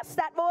second guess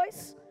that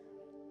voice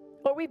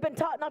or we've been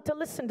taught not to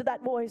listen to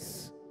that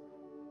voice.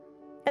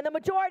 And the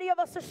majority of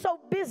us are so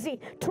busy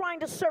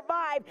trying to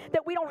survive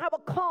that we don't have a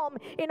calm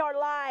in our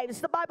lives.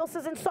 The Bible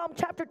says in Psalm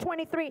chapter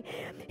 23,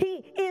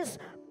 he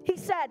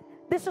said,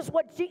 this is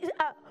what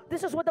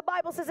the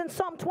Bible says in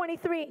Psalm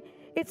 23.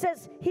 It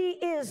says, he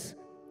is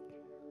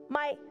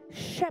my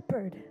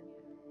shepherd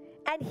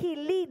and he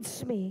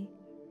leads me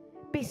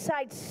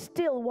beside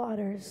still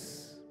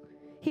waters.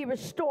 He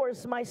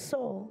restores my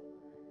soul.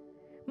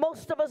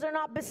 Most of us are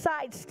not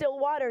beside still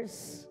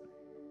waters.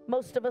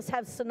 Most of us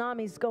have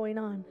tsunamis going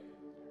on.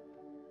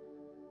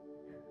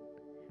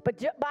 But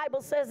the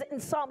Bible says in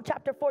Psalm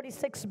chapter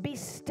 46, be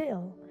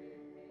still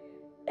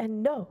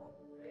and know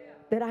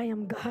that I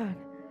am God.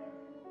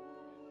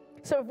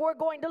 So if we're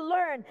going to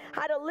learn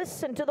how to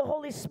listen to the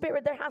Holy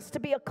Spirit, there has to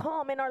be a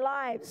calm in our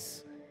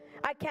lives.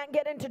 I can't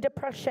get into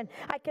depression.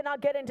 I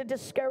cannot get into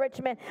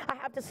discouragement. I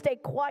have to stay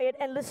quiet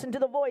and listen to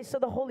the voice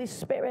of the Holy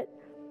Spirit.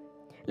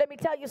 Let me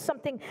tell you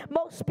something.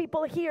 Most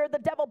people hear the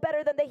devil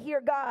better than they hear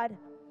God.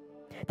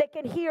 They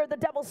can hear the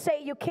devil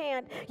say you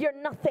can't, you're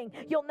nothing,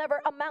 you'll never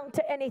amount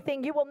to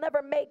anything, you will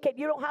never make it,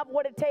 you don't have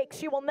what it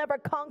takes, you will never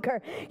conquer,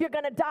 you're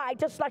going to die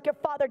just like your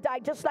father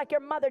died, just like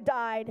your mother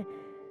died.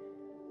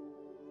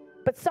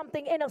 But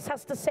something in us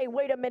has to say,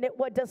 wait a minute,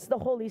 what does the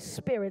Holy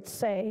Spirit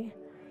say?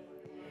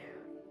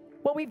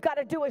 What we've got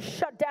to do is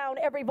shut down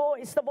every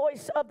voice, the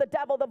voice of the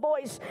devil, the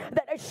voice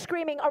that is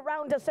screaming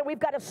around us. And we've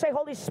got to say,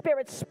 Holy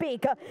Spirit,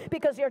 speak,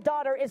 because your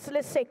daughter is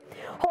listening.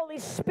 Holy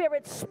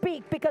Spirit,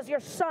 speak, because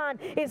your son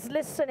is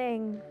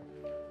listening.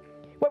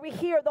 Where we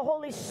hear the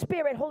Holy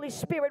Spirit,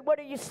 what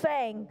are you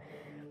saying?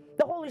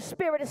 The Holy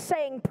Spirit is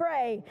saying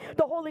pray.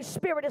 The Holy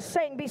Spirit is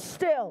saying be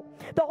still.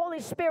 The Holy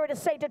Spirit is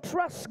saying to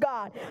trust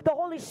God. The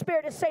Holy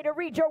Spirit is saying to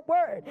read your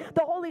word.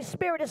 The Holy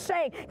Spirit is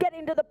saying get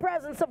into the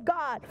presence of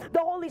God.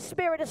 The Holy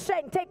Spirit is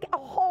saying take a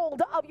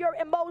hold of your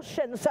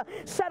emotions.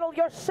 Settle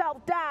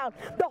yourself down.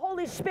 The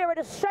Holy Spirit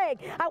is saying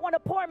I want to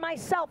pour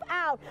myself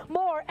out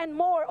more and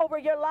more over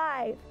your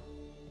life.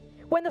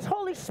 When the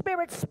Holy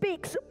Spirit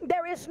speaks,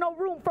 there is no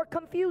room for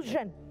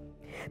confusion.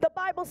 The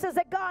Bible says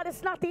that God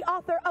is not the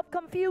author of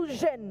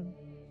confusion.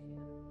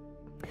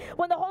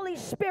 When the Holy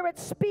Spirit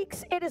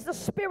speaks, it is the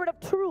Spirit of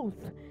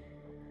truth.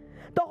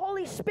 The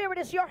Holy Spirit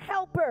is your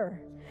helper.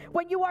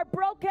 When you are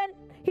broken,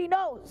 He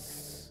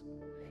knows.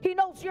 He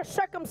knows your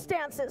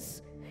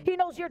circumstances. He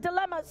knows your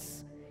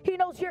dilemmas. He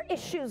knows your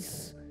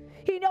issues.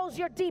 He knows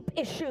your deep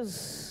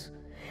issues.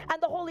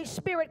 And the Holy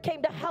Spirit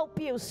came to help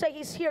you. Say,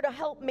 He's here to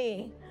help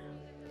me.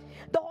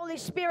 The Holy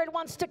Spirit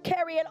wants to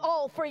carry it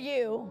all for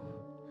you.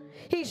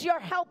 He's your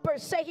helper.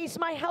 Say, He's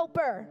my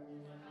helper.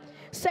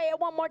 Say it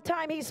one more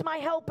time. He's my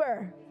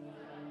helper.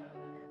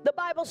 The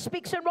Bible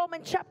speaks in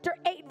Romans chapter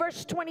 8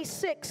 verse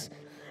 26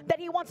 that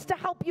He wants to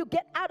help you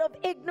get out of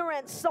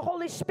ignorance. The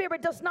Holy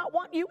Spirit does not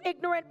want you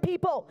ignorant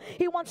people.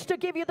 He wants to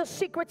give you the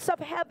secrets of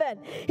heaven.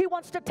 He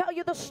wants to tell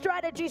you the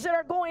strategies that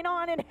are going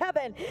on in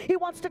heaven. He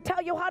wants to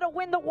tell you how to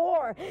win the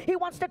war. He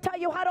wants to tell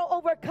you how to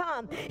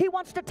overcome. He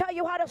wants to tell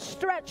you how to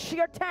stretch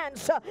your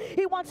tents.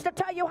 He wants to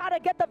tell you how to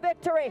get the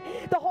victory.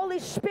 The Holy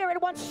Spirit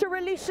wants to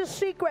release His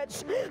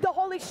secrets. The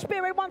Holy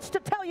Spirit wants to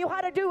tell you how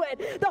to do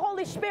it. The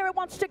Holy Spirit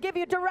wants to give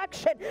you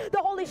direction.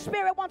 The Holy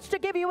Spirit wants to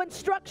give you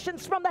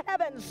instructions from the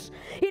heavens.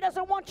 He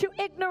doesn't want you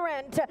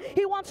ignorant.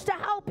 He wants to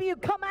help you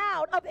come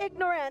out of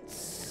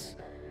ignorance.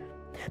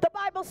 The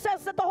Bible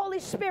says that the Holy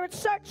Spirit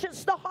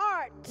searches the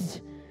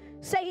heart.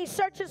 Say, He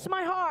searches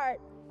my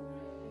heart.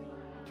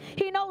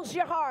 He knows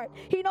your heart.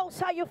 He knows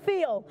how you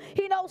feel.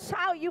 He knows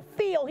how you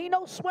feel. He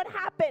knows what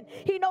happened.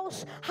 He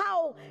knows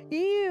how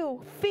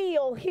you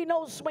feel. He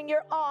knows when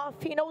you're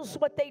off. He knows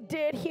what they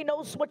did. He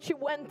knows what you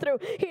went through.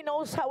 He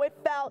knows how it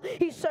felt.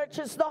 He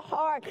searches the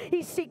heart.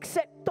 He seeks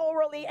it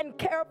thoroughly and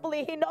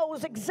carefully. He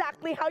knows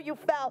exactly how you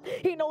felt.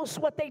 He knows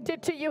what they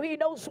did to you. He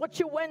knows what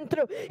you went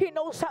through. He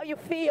knows how you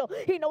feel.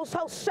 He knows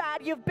how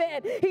sad you've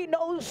been. He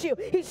knows you.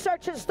 He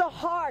searches the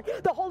heart.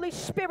 The Holy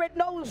Spirit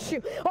knows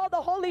you. Oh,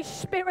 the Holy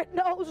Spirit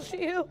knows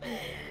you.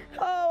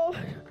 Oh,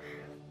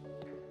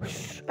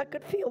 I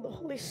could feel the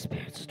Holy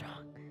Spirit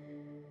strong.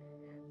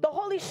 The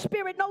Holy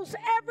Spirit knows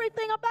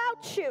everything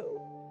about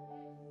you.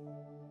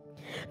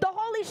 The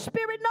Holy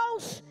Spirit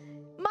knows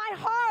my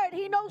heart.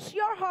 He knows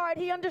your heart.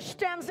 He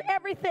understands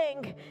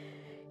everything.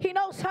 He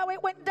knows how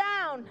it went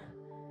down.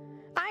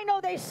 I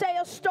know they say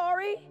a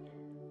story,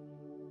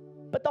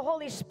 but the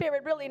Holy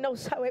Spirit really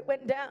knows how it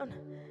went down.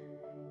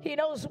 He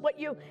knows what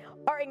you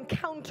are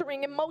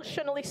encountering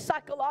emotionally,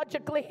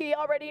 psychologically. He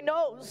already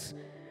knows.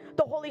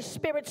 The Holy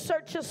Spirit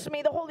searches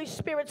me. The Holy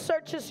Spirit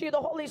searches you.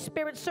 The Holy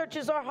Spirit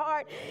searches our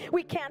heart.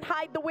 We can't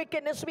hide the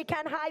wickedness. We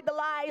can't hide the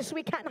lies.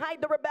 We can't hide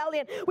the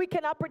rebellion. We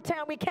cannot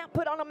pretend. We can't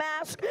put on a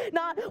mask.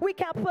 We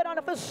can't put on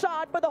a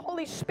facade for the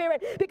Holy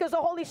Spirit, because the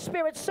Holy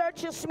Spirit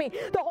searches me.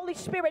 The Holy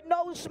Spirit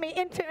knows me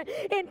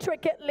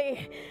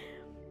intricately.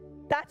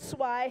 That's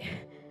why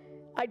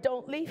I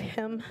don't leave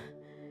Him.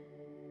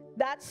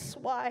 That's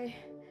why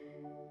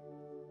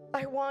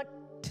I want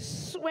to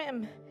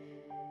swim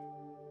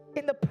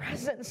in the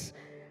presence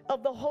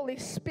of the Holy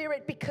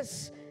Spirit,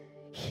 because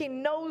He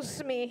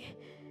knows me.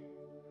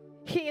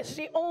 He is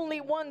the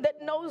only one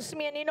that knows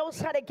me, and He knows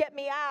how to get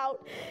me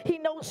out. He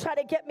knows how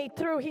to get me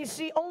through. He's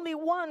the only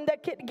one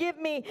that can give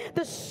me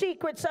the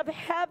secrets of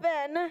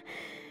heaven.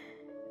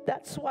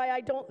 That's why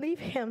I don't leave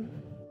Him.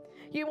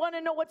 You want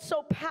to know what's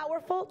so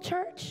powerful,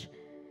 church?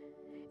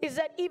 Is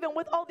that even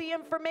with all the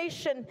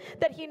information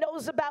that He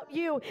knows about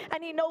you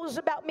and He knows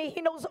about me,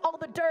 He knows all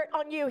the dirt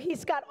on you.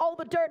 He's got all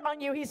the dirt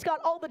on you. He's got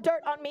all the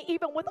dirt on me.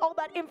 Even with all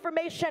that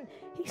information,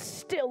 He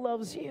still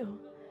loves you.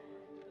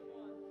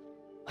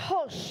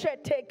 Oh,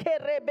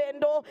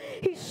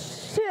 He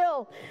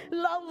still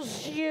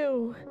loves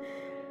you.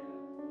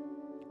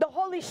 The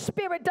Holy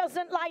Spirit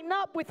doesn't line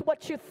up with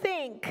what you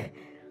think.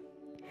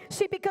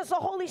 See, because the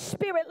Holy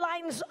Spirit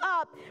lines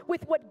up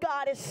with what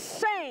God is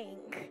saying.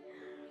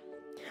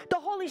 The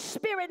Holy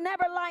Spirit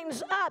never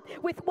lines up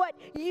with what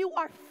you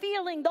are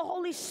feeling. The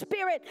Holy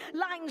Spirit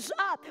lines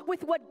up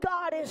with what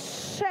God is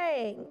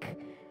saying.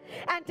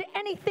 And to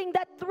anything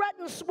that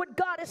threatens what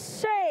God is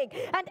saying,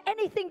 and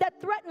anything that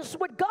threatens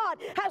what God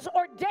has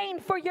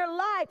ordained for your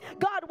life,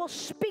 God will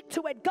speak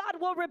to it. God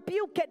will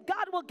rebuke it.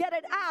 God will get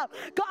it out.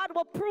 God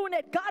will prune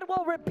it. God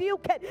will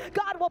rebuke it.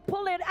 God will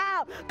pull it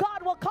out.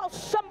 God will call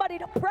somebody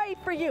to pray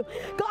for you.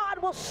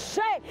 God will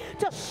say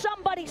to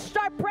somebody,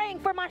 start praying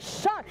for my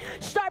son.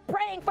 Start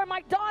praying for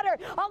my daughter.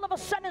 All of a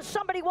sudden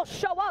somebody will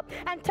show up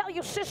and tell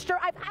you, sister,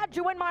 I've had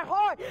you in my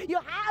heart. You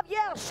have?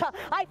 Yes.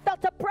 I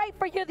felt to pray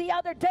for you the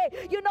other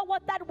day. You know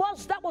what that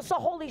was? That was the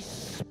Holy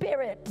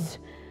Spirit.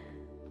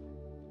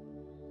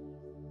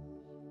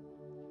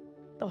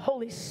 The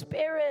Holy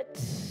Spirit.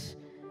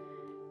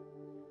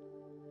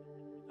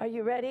 Are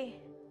you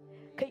ready?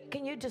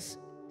 Can you just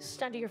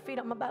stand to your feet?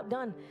 I'm about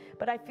done.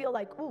 But I feel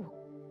like, ooh,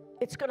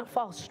 it's going to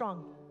fall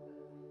strong.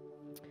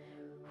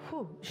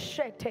 I'm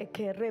going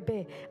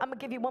to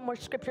give you one more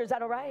scripture. Is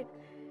that all right?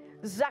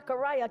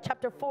 Zechariah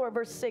chapter 4,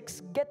 verse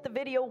 6. Get the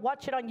video.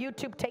 Watch it on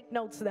YouTube. Take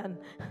notes then.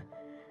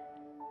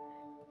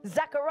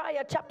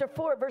 Zechariah chapter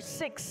 4 verse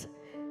 6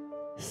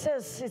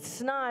 says it's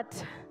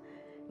not,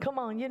 come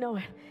on, you know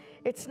it,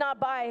 it's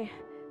not by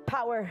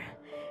power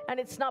and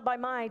it's not by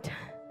might,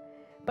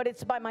 but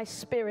it's by my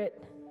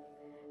Spirit,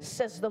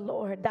 says the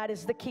Lord. That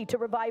is the key to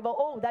revival.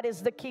 Oh, that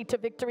is the key to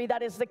victory.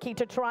 That is the key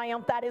to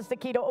triumph. That is the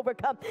key to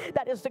overcome.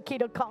 That is the key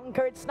to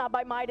conquer. It's not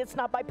by might, it's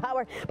not by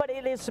power, but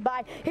it is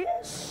by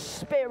His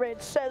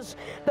Spirit, says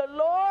the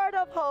Lord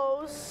of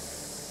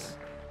hosts.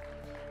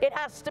 It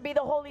has to be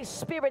the Holy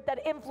Spirit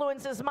that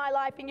influences my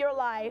life and your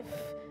life.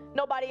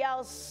 Nobody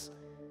else,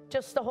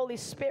 just the Holy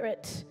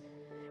Spirit.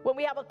 When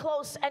we have a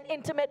close and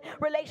intimate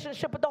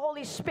relationship with the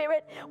Holy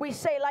Spirit, we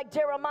say like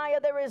Jeremiah,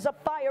 there is a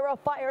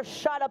fire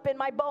shot up in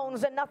my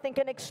bones, and nothing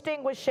can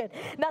extinguish it.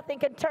 Nothing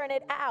can turn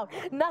it out.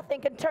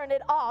 Nothing can turn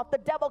it off. The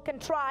devil can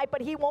try,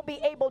 but he won't be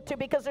able to,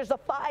 because there's a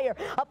fire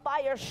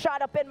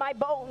shot up in my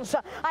bones.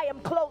 I am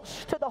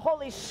close to the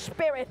Holy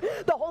Spirit.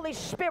 The Holy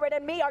Spirit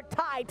and me are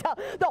tied.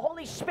 The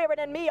Holy Spirit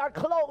and me are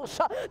close.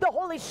 The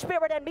Holy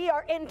Spirit and me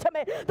are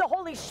intimate. The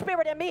Holy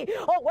Spirit and me,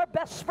 oh, we're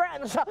best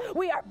friends.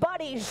 We are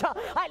buddies.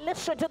 I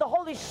listen to the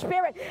Holy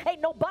Spirit, ain't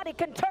nobody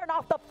can turn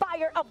off the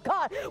fire of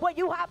God. When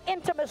you have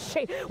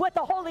intimacy with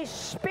the Holy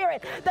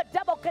Spirit, the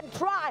devil can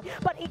try,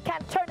 but he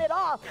can't turn it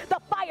off. The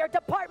fire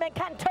department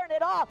can't turn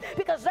it off,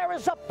 because there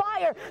is a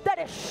fire that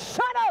is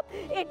shut up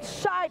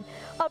inside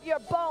of your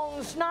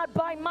bones, not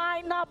by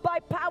might, not by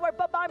power,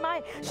 but by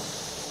my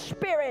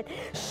spirit,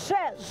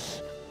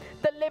 says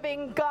the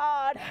living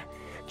God.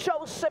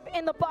 Joseph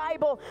in the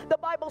Bible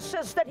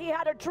says that he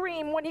had a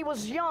dream when he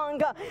was young,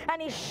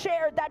 and he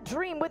shared that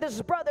dream with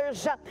his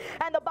brothers,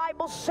 and the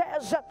Bible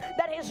says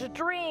that his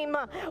dream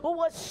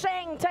was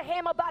saying to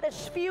him about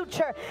his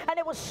future, and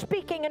it was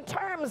speaking in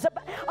terms of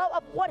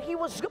what he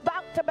was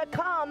about to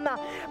become.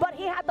 But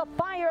he had the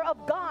fire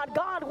of God.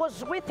 God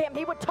was with him.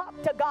 He would talk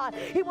to God.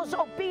 He was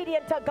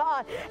obedient to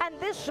God. And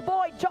this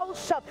boy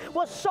Joseph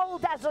was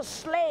sold as a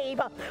slave,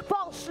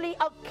 falsely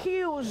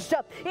accused,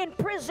 in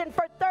prison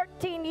for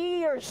 13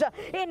 years,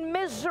 in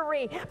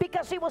misery,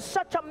 because he was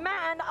such a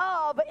man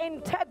of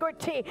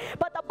integrity.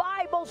 But the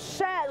Bible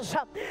says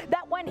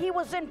that when he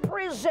was in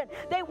prison,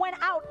 they went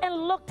out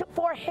and looked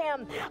for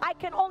him. I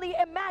can only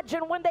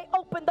imagine when they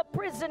opened the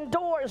prison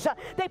doors,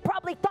 they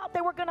probably thought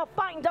they were going to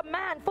find a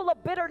man full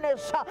of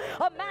bitterness,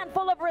 a man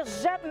full of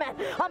resentment,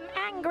 an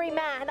angry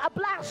man, a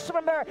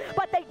blasphemer.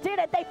 But they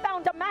didn't. They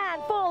found a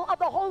man full of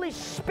the Holy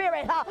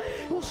Spirit,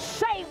 who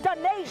saved a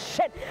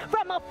nation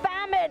from a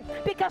famine,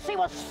 because he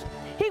was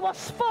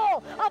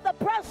full of the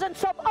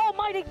presence of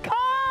Almighty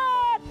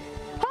God.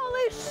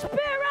 Holy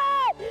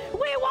Spirit,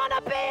 we want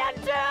to be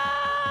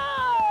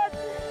endured.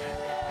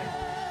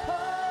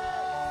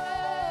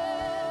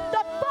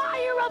 The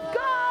fire of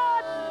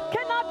God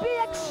cannot be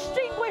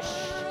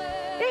extinguished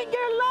in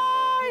your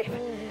life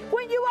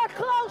when you are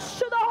close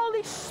to the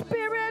Holy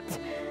Spirit.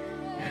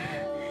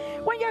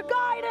 When you're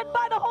guided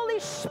by the Holy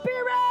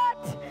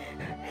Spirit,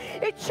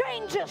 it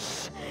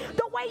changes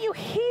the way you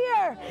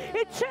hear.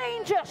 It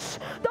changes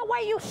the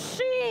way you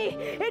see.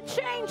 It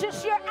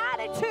changes your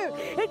attitude.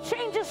 It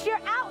changes your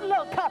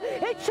outlook.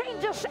 It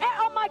changes,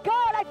 oh my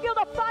God, I feel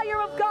the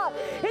fire of God.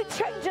 It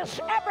changes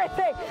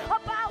everything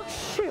about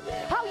you.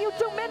 How you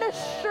do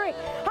ministry,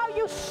 how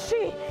you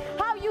see,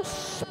 how you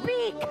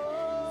speak.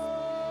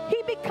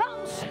 He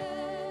becomes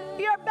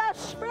your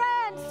best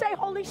friend. Say,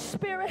 Holy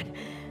Spirit.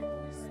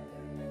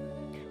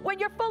 When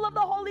you're full of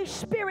the Holy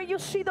Spirit, you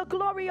see the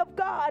glory of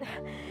God.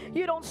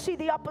 You don't see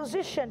the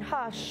opposition.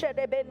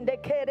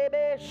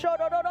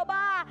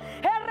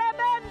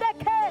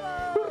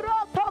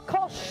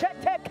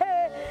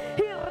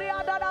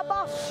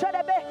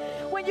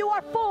 When you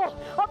are full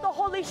of the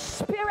Holy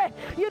Spirit,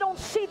 you don't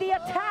see the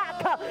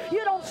attack.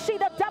 You don't see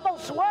the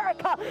devil's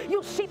work.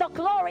 You see the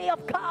glory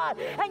of God,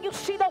 and you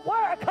see the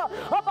work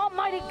of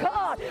Almighty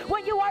God.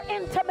 When you are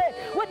intimate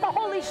with the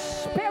Holy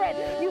Spirit,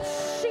 you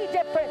see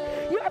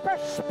different. Your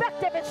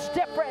perspective is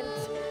different.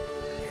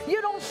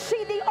 You don't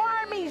see the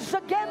armies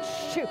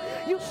against you.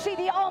 You see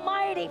the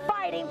Almighty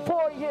fighting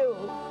for you.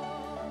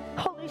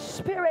 Holy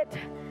Spirit,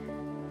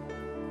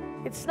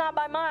 it's not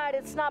by might,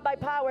 it's not by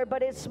power,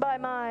 but it's by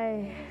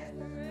my...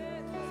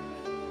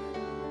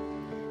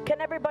 Can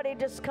everybody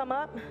just come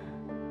up?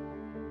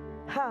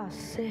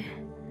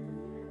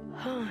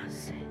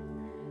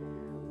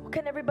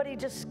 Can everybody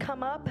just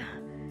come up?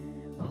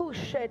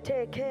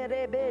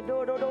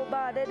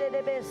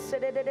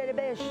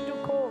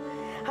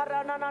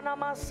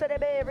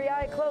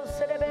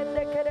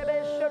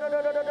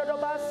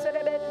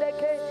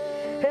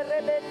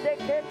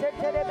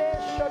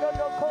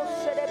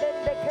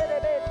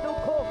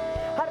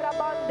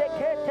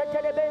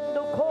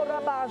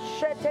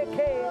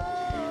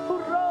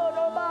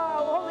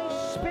 Holy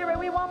Spirit,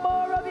 we want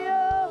more of you.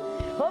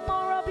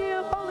 More of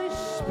you, Holy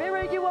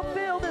Spirit. You will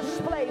fill this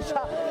place.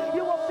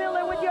 You will fill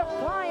it with your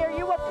fire.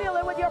 You will fill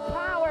it with your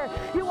power.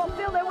 You will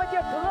fill it with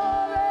your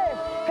glory.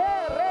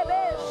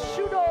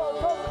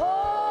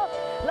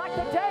 Like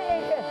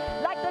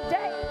the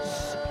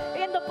days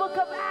in the book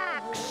of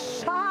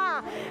Acts.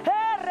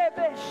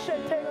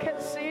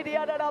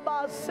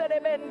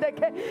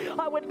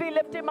 I would be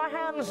lifting my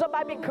hands up.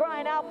 I'd be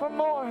crying out for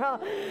more.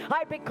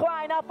 I'd be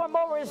crying out for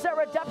more. Is there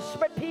a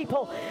desperate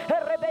people?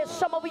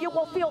 Some of you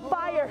will feel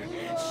fire.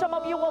 Some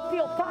of you will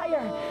feel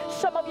fire.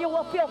 Some of you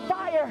will feel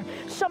fire.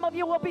 Some of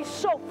you will be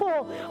so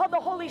full of the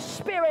Holy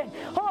Spirit.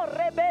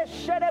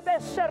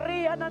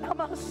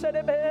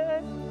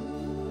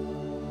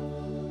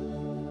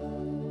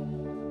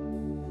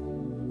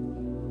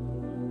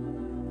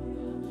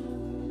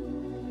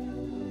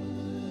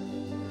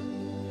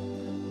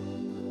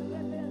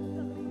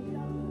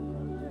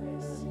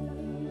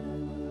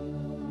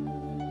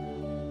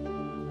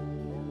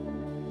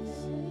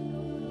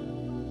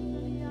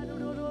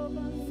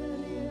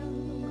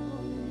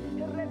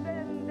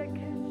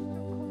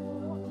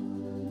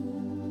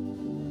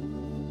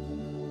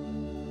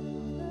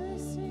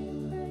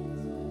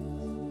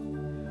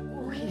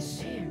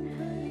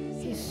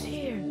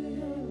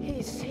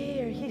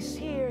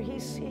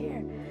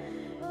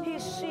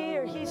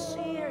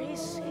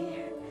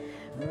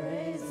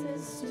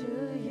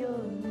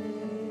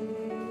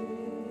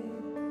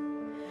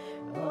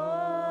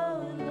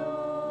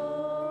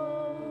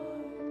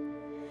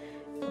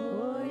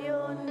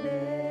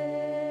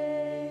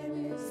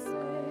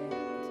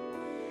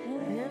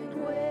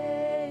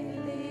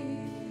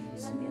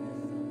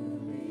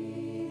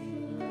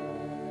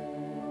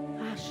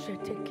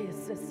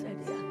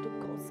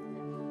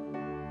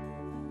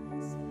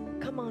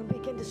 Come on,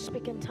 begin to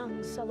speak in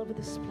tongues all over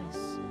this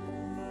place.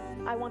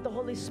 I want the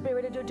Holy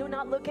Spirit to do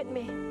not look at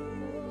me,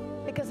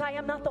 because I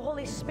am not the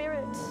Holy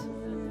Spirit.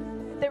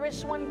 There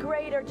is one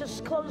greater.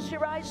 Just close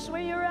your eyes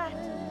where you're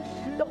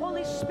at. The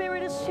Holy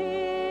Spirit is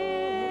here.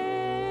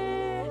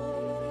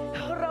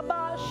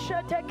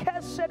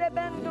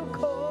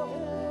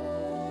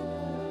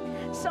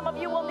 Some of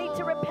you will need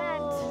to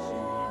repent.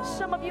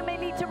 Some of you may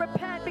need to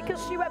repent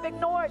because you have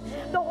ignored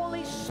the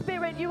Holy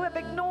Spirit. You have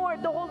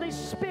ignored the Holy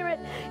Spirit.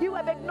 You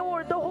have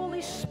ignored the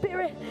Holy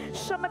Spirit.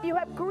 Some of you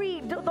have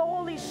grieved the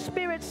Holy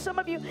Spirit. Some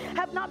of you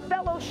have not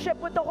fellowship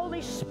with the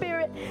Holy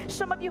Spirit.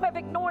 Some of you have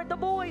ignored the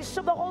voice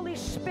of the Holy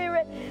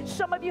Spirit.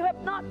 Some of you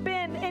have not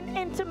been in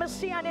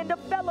intimacy and in the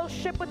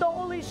fellowship with the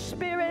Holy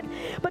Spirit.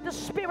 But the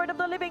Spirit of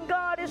the living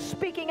God is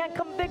speaking and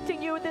convicting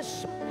you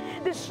this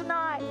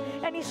night.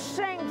 And He's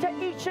saying to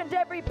each and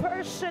every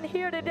person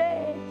here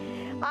today,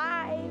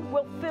 I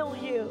will fill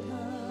you.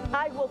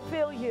 I will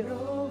fill you.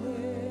 Your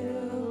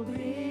will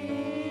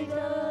be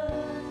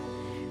done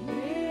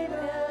in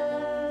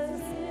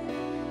us in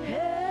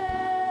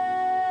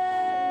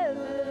heaven.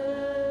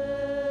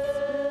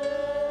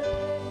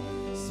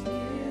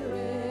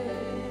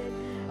 Spirit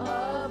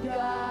of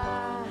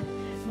God,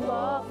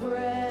 fall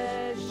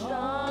fresh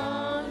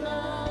on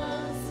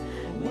us.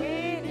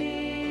 We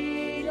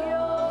need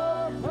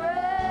your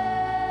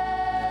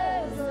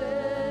presence.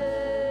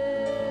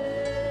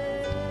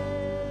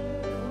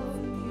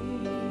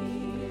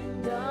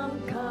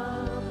 Kingdom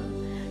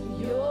come,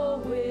 your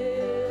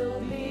will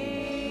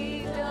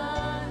be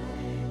done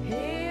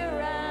here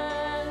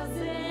as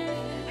in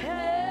heaven.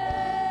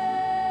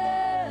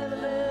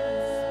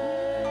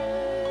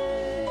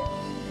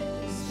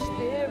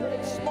 Spirit,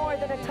 it's more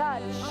than a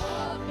touch.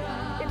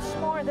 It's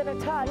more than a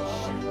touch.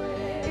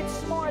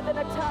 It's more than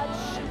a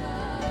touch.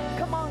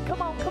 Come on,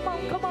 come on, come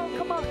on, come on,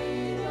 come on.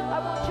 I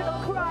want you to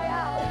cry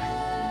out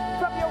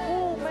from your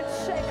womb and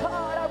say,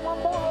 God, I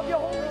want more of your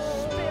Holy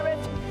Spirit.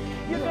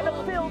 You're going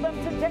to fill them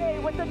today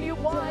with the new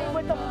wine,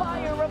 with the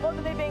fire of the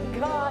living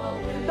God.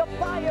 The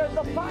fire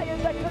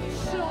that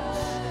consumes.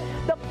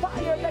 The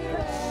fire that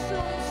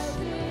consumes.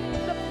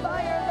 The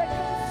fire that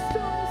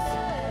consumes.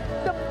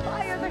 The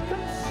fire that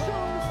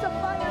consumes. The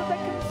fire that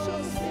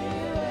consumes.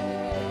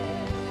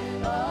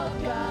 Of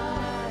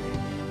God,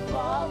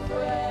 fall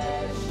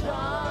fresh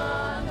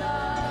on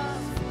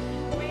us.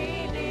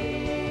 We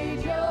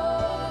need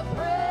your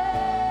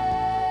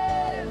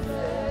presence.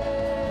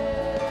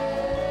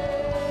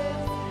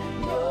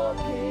 Your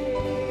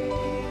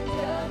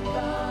kingdom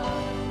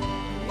come,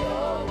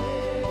 your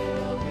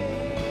will be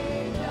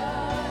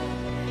done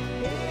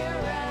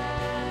here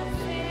as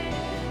in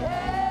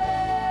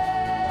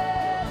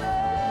heaven.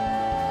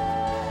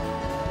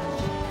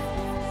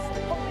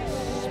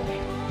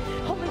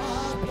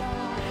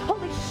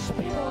 Holy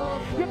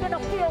Spirit, you're going to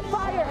feel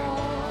fire.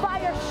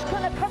 Fire's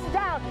going to come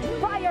down.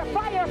 Fire of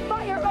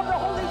the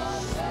Holy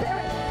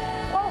Spirit.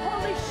 Oh,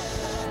 Holy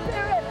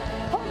Spirit,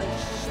 Holy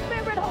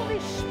Spirit, Holy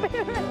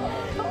Spirit,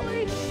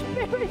 Holy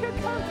Spirit, you're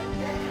coming.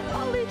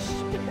 Holy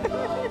Spirit,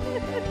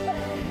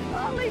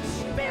 Holy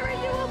Spirit,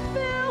 you will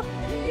fill,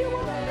 you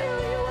will fill,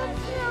 you will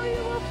fill,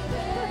 you will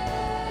fill.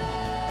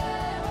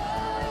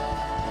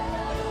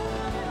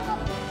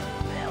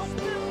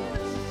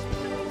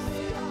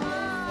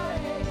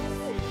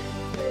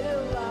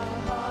 Fill our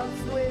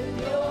hearts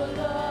with your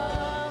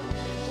love,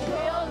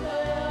 your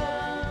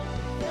love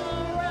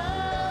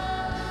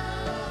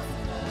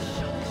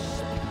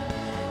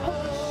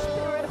Holy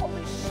Spirit,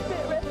 Holy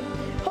Spirit,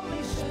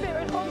 Holy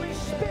Spirit, Holy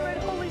Spirit,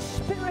 Holy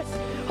Spirit,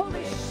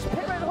 Holy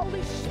Spirit,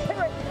 Holy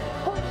Spirit,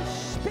 Holy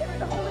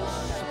Spirit, Holy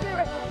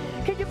Spirit.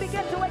 Can you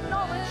begin to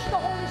acknowledge the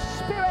Holy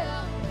Spirit?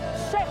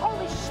 Say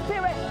Holy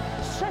Spirit,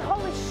 say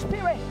Holy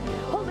Spirit,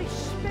 Holy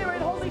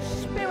Spirit, Holy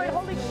Spirit,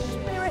 Holy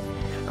Spirit.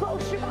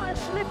 Close your eyes,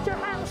 lift your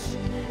hands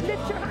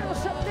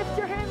up, lift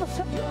your hands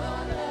up.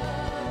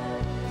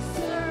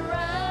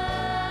 Surround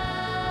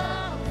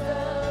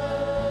us,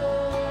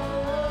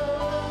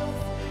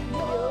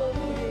 your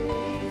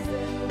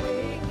reason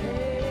we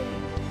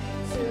came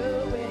to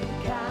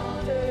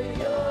encounter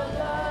your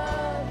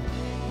love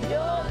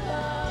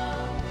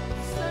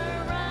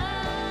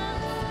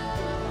surrounds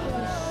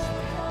us.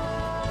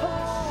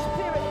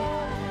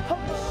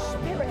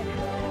 Holy Spirit,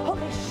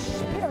 Holy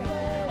Spirit,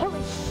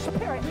 Holy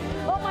Spirit.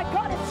 Oh my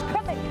God, it's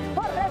coming.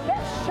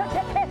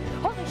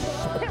 Holy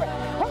Spirit,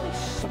 Holy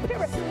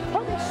Spirit,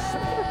 Holy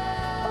Spirit,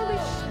 Holy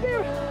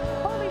Spirit,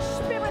 Holy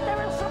Spirit.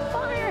 There is a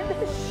fire in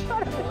this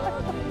shut.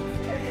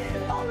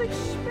 Holy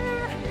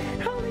Spirit,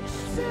 Holy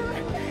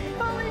Spirit,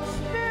 Holy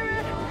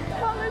Spirit,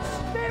 Holy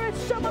Spirit.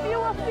 Some of you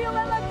will feel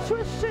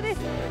electricity.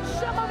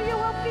 Some of you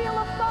will feel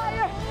a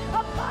fire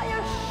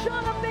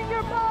shut up in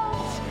your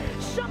bones.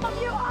 Some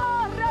of you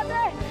are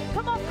ready.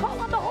 Come on, call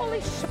on the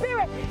Holy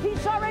Spirit.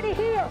 He's already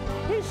here.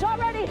 He's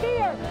already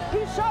here.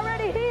 He's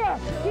already here.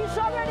 He's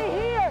already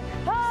here.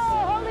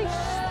 Oh, Holy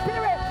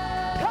Spirit,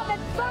 come in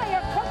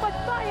fire. Come with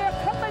fire.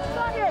 Come with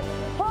fire.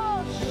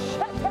 Oh,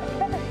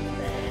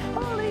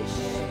 Holy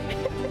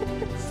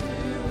Spirit.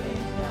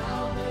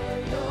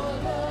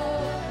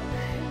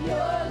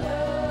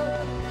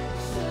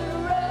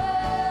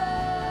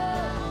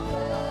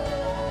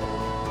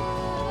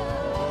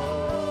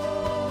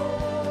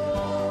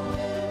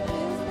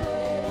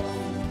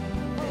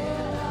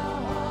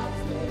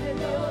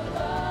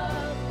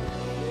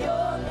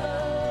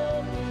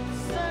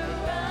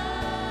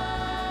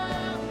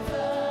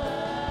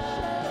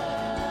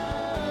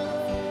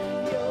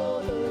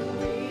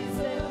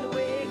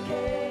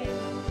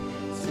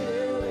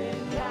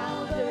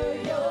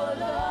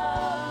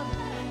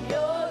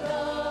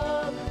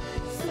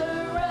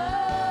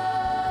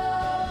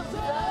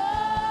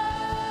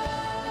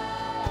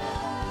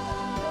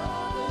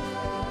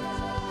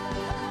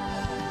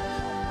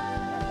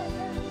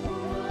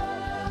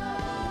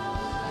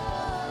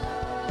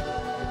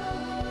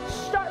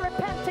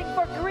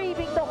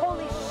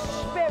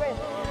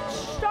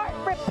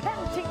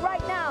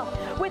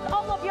 with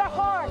all of your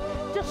heart,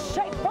 just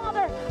say,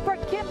 Father,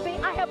 forgive me.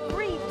 I have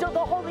grieved to the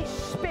Holy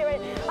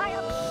Spirit. I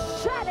have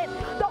saddened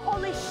the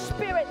Holy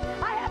Spirit.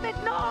 I have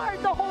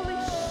ignored the Holy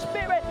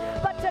Spirit.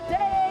 But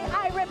today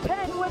I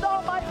repent with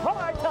all my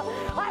heart.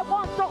 I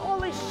want the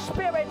Holy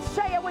Spirit.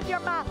 Say it with your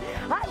mouth.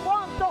 I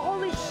want the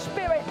Holy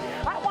Spirit.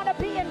 I want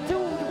to be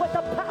endued with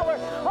the power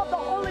of the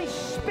Holy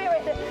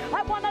Spirit.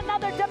 I want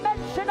another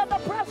dimension of the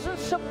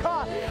presence of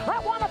God. I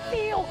want to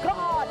feel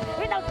God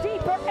in a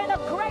deeper and a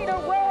greater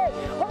way.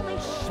 Holy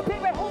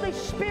Spirit, Holy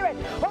Spirit.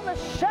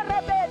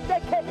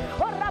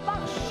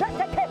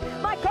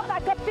 My God, I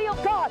can feel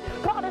God.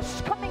 God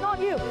is coming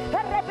on you.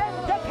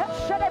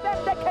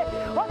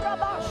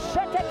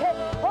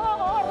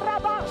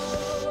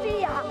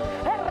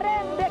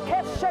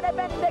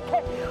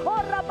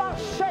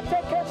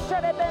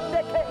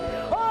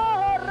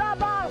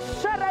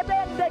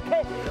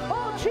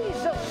 Oh,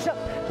 Jesus.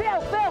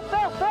 Fill.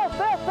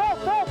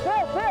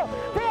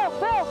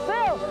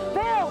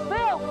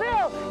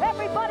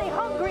 Everybody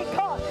hungry,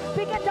 God.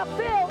 Begin to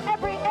fill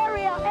every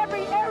area.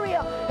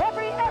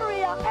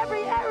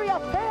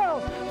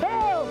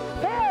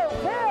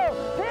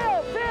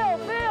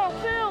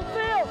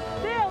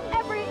 Fill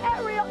every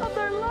area of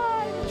their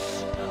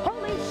lives.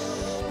 Holy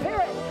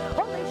Spirit.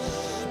 Holy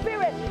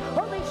Spirit.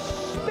 Holy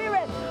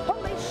Spirit.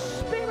 Holy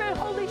Spirit.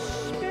 Holy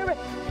Spirit.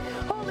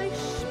 Holy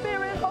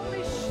Spirit.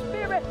 Holy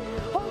Spirit.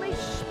 Holy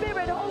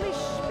Spirit. Holy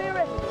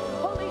Spirit.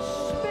 Holy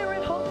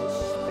Spirit. Holy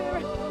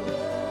Spirit.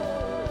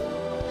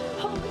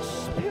 Holy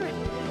Spirit.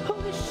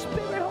 Holy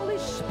Spirit. Holy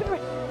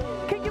Spirit.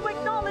 Can you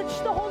acknowledge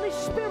the Holy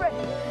Spirit?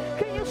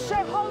 Can you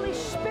say, Holy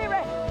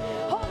Spirit?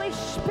 Holy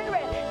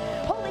Spirit.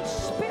 Holy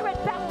Spirit,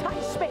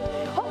 baptize me.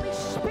 Holy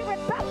Spirit,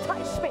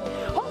 baptize me.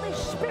 Holy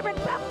Spirit,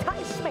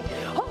 baptize me.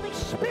 Holy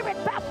Spirit,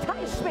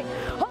 baptize me.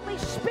 Holy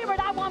Spirit,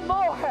 I want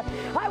more.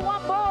 I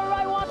want more.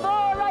 I want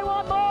more. I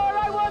want more.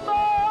 I want more.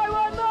 I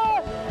want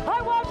more.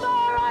 I want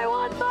more. I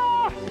want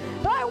more.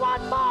 I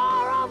want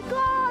more of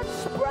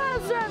God's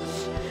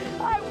presence.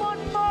 I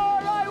want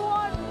more. I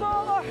want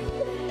more.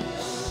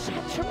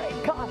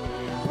 Saturate, God.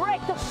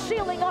 Break the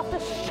ceiling off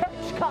this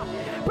church, God.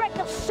 Break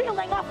the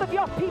ceiling off of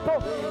your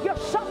people, your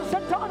sons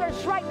and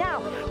daughters right now,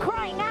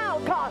 crying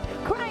out, God,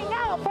 crying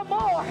out for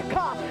more,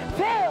 God.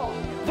 Fill,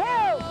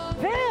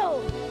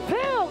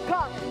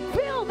 God.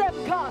 Fill them,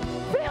 God.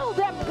 Fill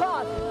them,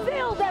 God.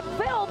 Fill them.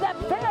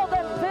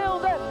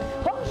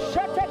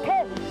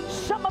 Oh,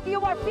 some of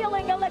you are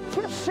feeling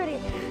electricity.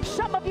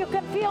 Some of you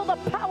can feel the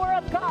power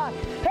of God.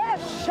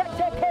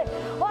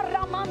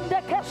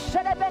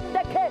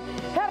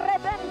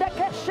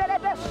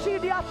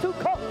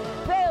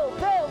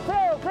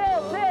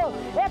 Fill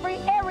every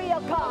area,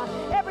 God,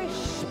 every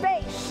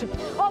space.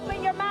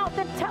 Open your mouth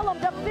and tell them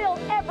to fill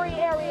every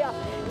area.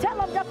 Tell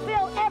them to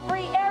fill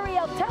every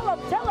area. Tell them.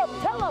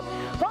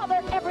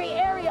 Father, every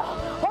area.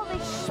 Holy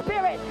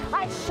Spirit,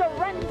 I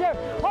surrender.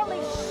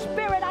 Holy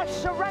Spirit, I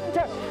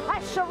surrender.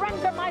 I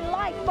surrender my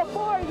life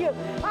before you.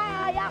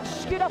 I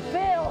ask you to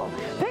fill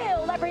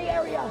every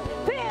area.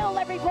 Fill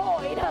every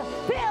void.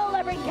 Fill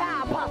every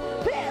gap.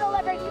 Fill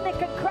every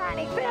nick and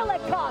cranny. Fill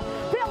it, God.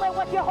 Fill it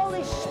with your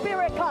Holy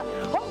Spirit, God.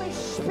 Holy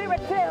Spirit,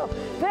 fill.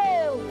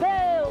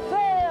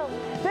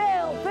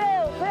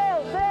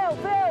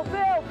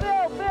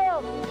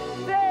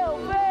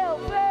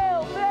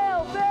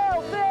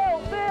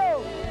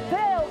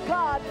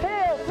 God,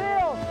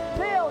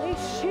 fill.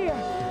 He's here.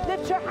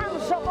 Lift your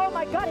hands up. Oh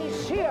my God,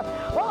 he's here.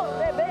 Oh,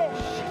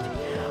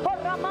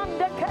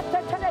 Ramande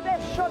kete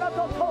telebesho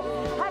ragoto.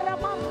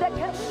 Aramande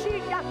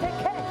kesidia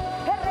teke.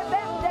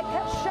 Erebende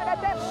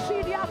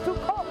keserebesidia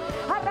tuko.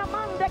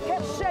 Aramande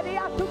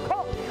kesedia tuko.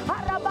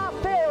 Araba,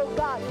 fill,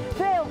 God.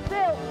 Fill.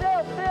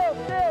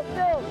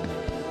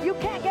 You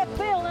can't get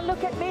filled and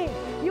look at me.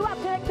 You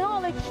have to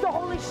acknowledge the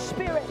Holy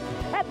Spirit.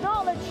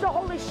 Acknowledge the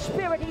Holy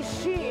Spirit.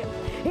 He's here.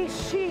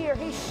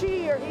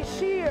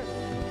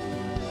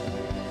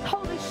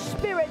 Holy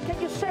Spirit, can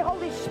you say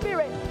Holy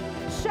Spirit?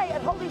 Say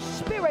it, Holy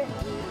Spirit.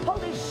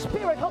 Holy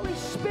Spirit, Holy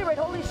Spirit,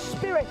 Holy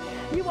Spirit.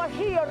 You are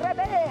here.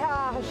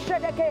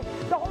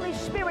 The Holy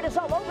Spirit is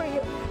all over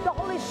you. The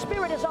Holy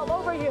Spirit is all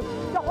over you.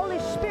 The Holy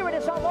Spirit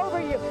is all over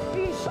you.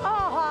 He's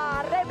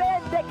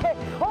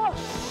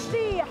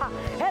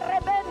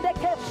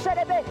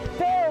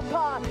fill,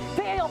 God.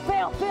 Fill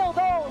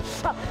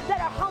those that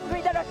are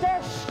hungry, that are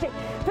thirsty.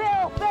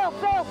 Fill,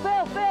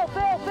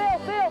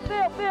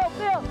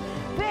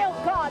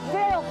 God.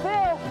 Fill.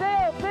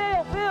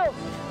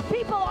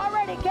 People are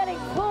already getting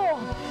full.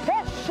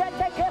 Fill,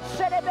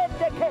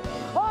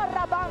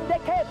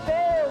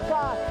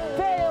 God.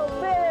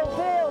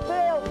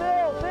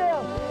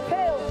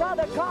 Fill.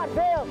 Father God,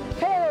 fill,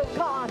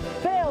 God.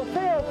 Fill.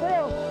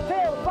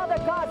 Father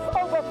God,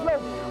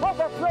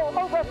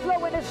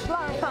 overflow in His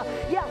life.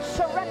 Yes,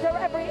 surrender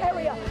every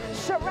area.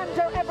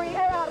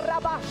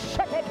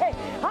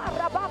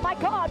 My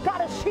God,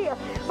 God is here.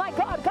 My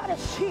God, God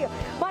is here.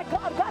 My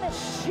God, God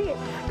is here.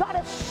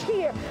 God is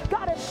here.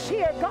 God is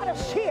here. God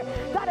is here.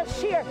 God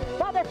is here.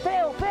 Father,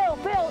 fill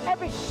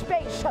every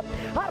space.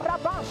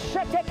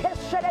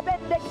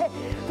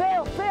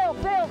 Fill, fill,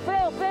 fill,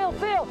 fill, fill,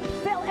 fill.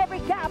 Fill every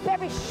gap,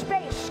 every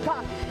space,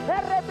 God.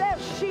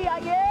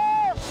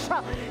 Yes.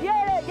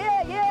 Yeah,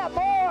 yeah, yeah.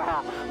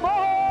 More,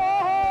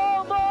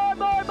 more, more,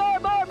 more, more,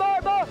 more,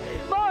 more,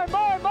 more,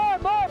 more, more,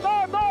 more,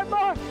 more, more,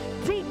 more.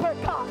 Deeper,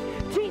 God.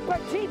 Deeper,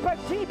 deeper,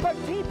 deeper,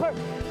 deeper,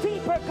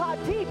 deeper, God.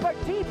 Deeper,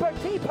 deeper,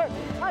 deeper.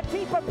 A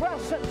deeper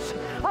presence,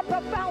 a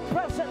profound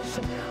presence,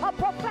 a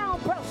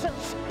profound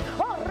presence.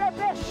 Oh,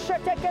 rebeshe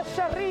te que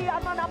sería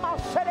no nada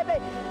más serebe.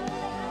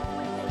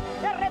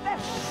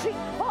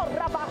 Oh,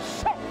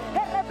 rabashe.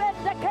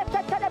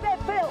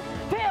 Fill,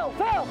 fill,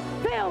 fill,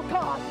 fill,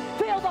 God.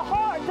 Fill the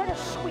heart that is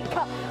sweet.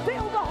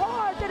 Fill the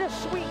heart that is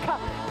sweet.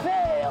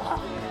 Fill,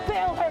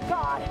 fill her,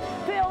 God.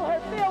 Fill her,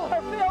 fill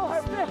her, fill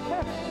her, fill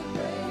her.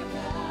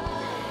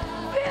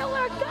 Fill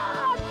her,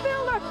 God.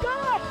 Fill her,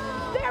 God.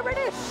 There it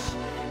is.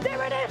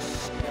 There it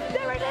is.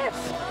 There it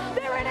is.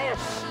 There it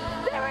is.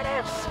 There it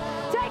is.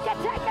 Take it,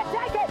 take it,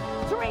 take it.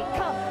 Drink,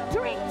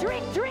 drink,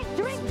 drink, drink,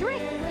 drink,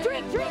 drink,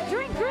 drink, drink,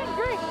 drink, drink,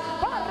 drink.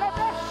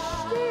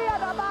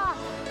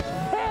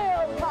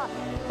 Fill, God.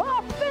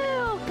 Oh,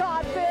 fill,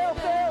 God. Fill,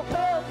 fill,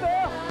 fill,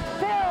 fill.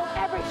 Fill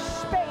every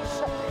space,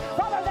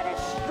 Father, that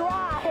is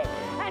dry,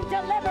 and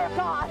deliver,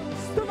 God,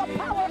 through the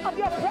power of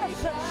your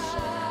presence.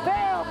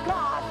 Fill,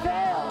 God.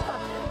 Fill.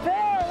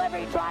 Fill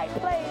every dry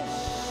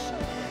place.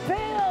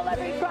 Fill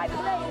every dry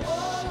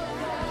place.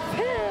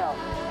 Fill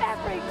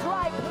every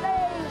dry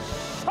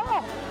place.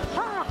 Oh,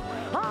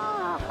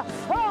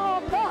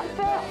 oh, God,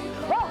 fill.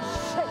 Oh,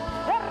 shit.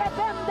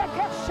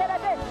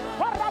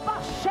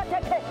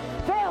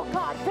 Fill,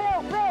 God,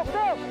 fill, fill,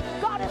 fill.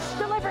 God is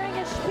delivering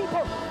his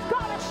people.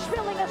 God is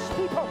filling his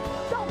people.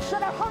 Those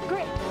that are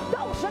hungry,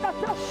 those that are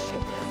thirsty.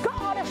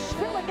 God is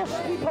filling his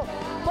people.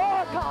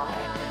 More, God.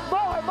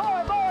 More,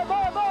 more, more,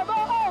 more, more,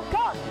 more. Oh,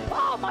 God.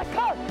 Oh, my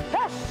God.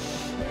 Yes.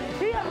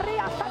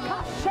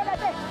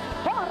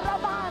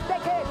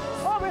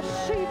 Oh,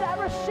 receive that,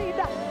 receive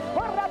that.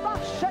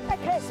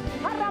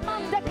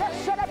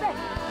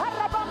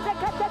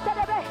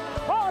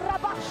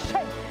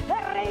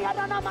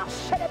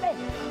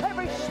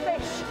 Every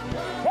space,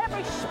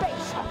 every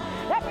space,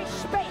 every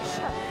space,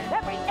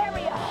 every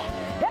area,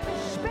 every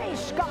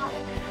space, God.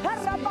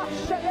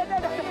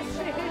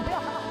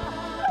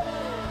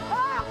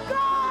 Oh,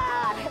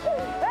 God.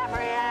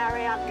 Every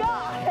area,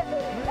 God.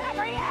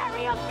 Every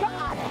area,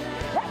 God.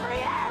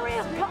 Every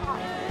area, God.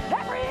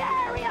 Every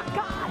area,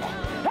 God.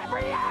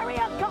 Every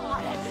area,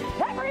 God.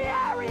 Every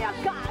area,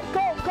 God.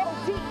 Go, go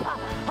deeper.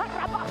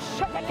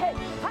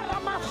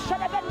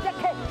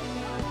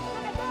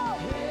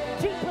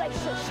 Deep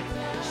places,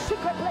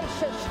 secret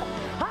places.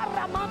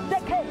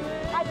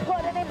 I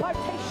put an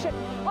impartation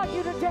on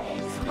you today.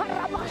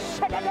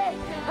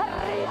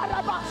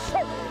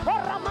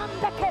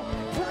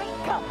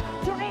 Drink,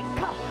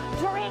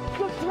 drink, drink,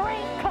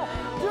 drink,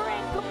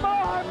 drink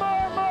more,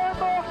 more, more,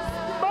 more,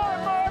 more,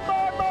 more,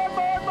 more, more,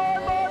 more, more,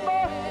 more,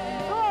 more.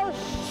 Oh,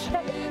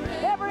 shit.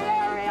 Every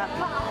area,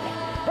 God.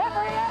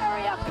 Every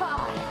area,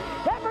 God.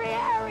 Every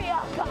area,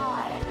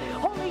 God.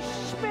 Holy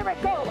Spirit,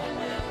 go.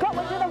 Go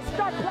into those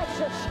dark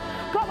places.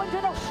 Go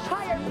into those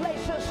tired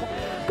places.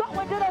 Go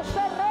into those...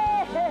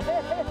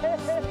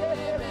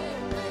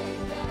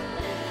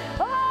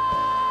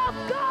 Oh,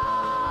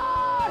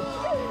 God!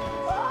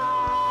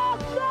 Oh,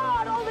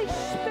 God! Holy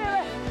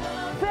Spirit!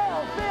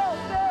 Fill, fill,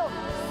 fill.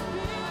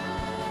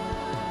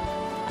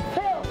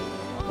 Fill,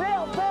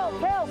 fill, fill,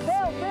 fill,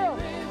 fill, fill.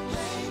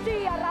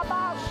 Stia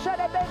rabba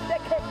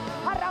sherebendeke.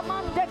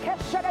 Aramandeke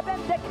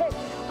sherebendeke.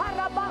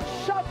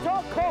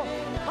 Arabashotoko.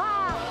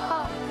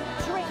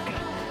 Drink.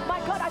 My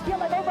God, I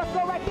feel an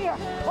overflow right here.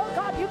 Oh,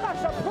 God, you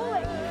guys are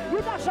pulling.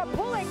 You guys are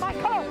pulling, my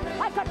God.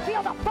 I could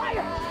feel the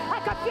fire. I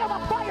could feel the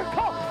fire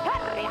go.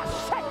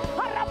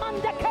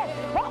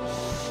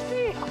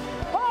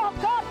 Oh,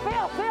 God,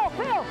 fill, fill,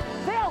 fill.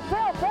 Fill,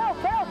 fill, fill,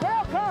 fill,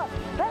 fill, God.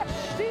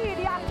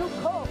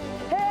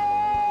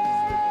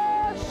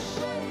 Yes.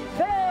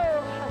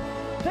 Fill.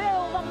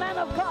 Fill the man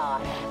of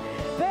God.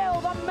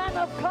 Fill the man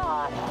of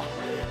God.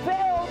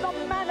 Fill the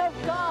man of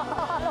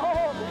God.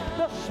 Oh,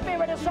 the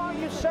Spirit is on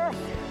you, sir.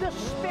 The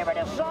Spirit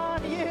is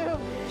on you.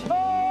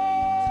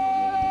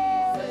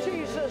 Oh,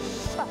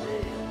 Jesus.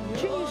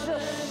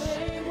 Jesus.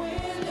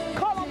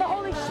 Call on the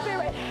Holy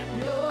Spirit.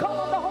 Call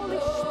on the Holy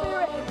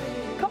Spirit.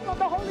 Call on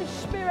the Holy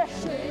Spirit.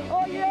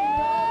 Oh,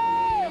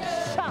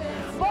 yes.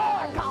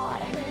 More,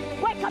 God.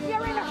 Wake up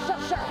your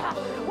intercessor.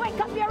 Wake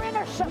up your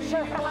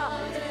intercessor.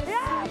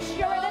 Yes,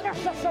 you're an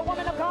intercessor,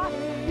 woman of God.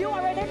 You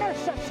are an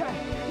intercessor.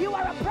 You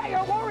are a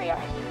prayer warrior.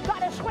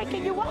 God is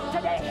waking you up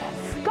today.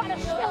 God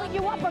is filling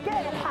you up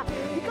again.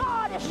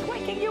 God is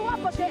waking you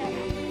up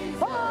again.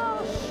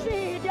 Oh,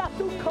 see,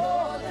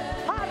 Yatuko.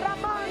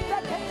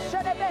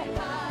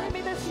 Give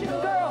me this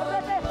girl.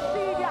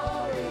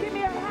 Give me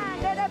your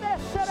hand.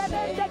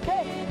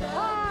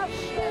 Ah,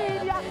 see,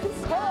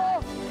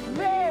 Yatuko.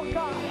 Oh,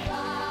 God.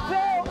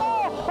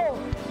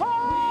 Oh,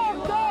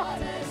 God.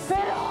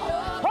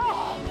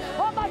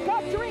 Oh, my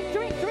God. Drink,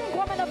 drink, drink,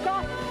 woman of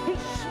God.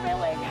 He's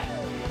smelling.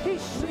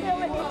 He's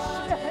smelling. He's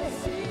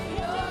smelling.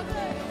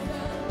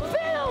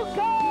 Fill,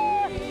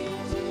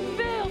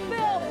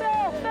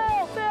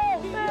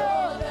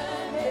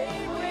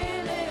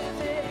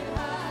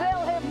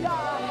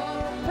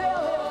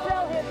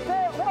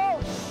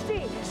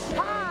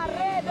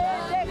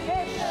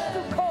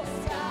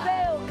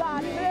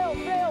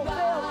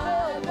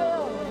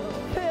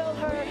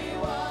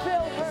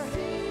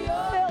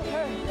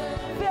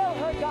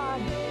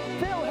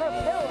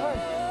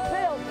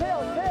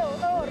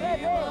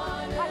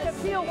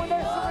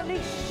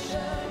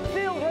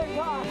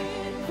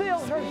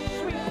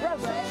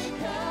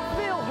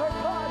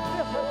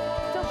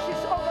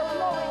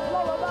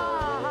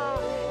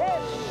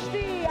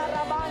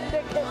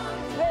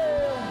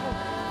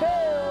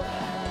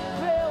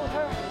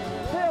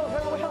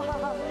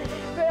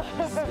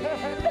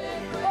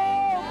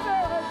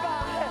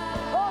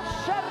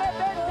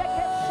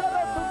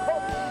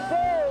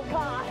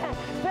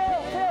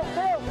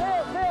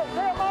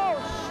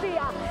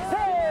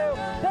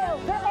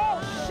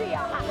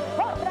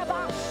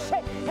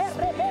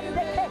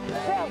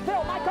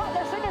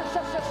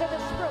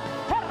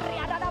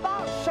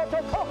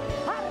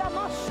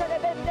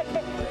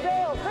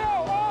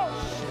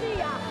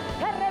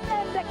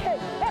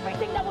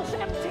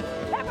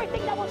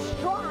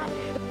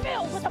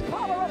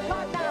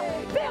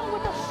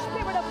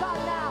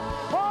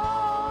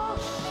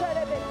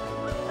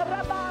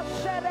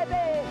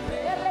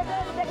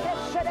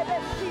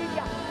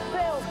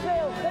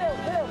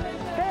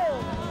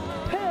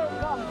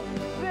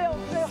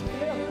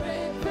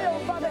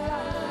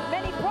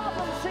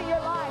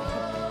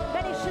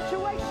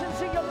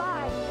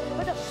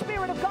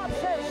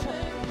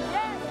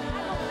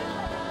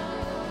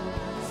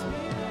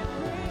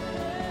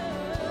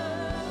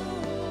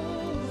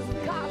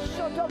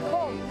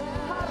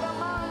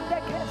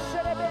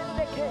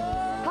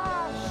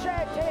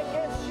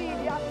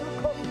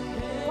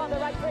 Father,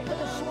 I pray for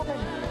this woman.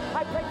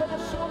 I pray for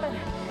this woman.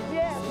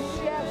 Yes,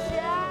 yes,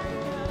 yes.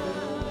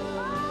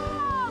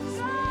 Oh,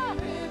 God.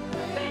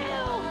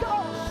 Feel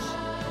those.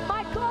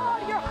 My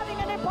God, you're having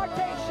an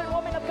impartation,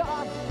 woman of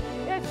God.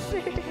 It's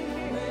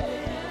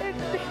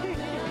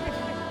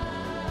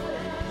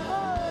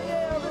oh,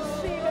 yeah,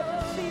 receive it,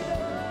 receive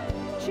it.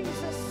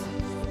 Jesus.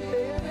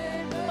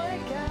 My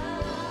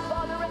God.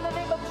 Father, in the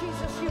name of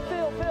Jesus, you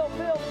fill.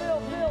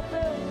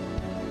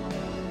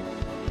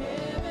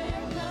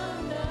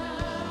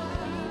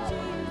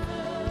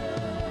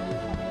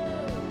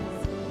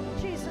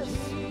 Jesus.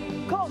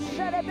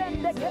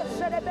 Kosherebende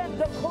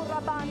keserebende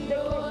kurabande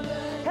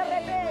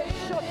herebe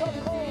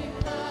shotoko.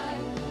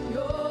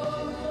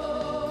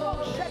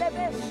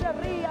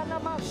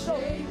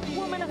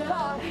 Woman of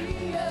God,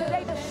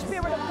 today the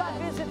Spirit of God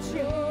visits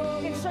you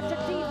in such a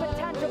deep and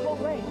tangible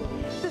way.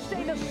 This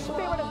day the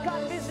Spirit of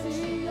God visits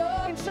you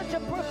in such a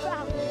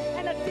profound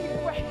and a deep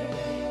way.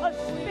 A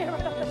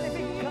Spirit of the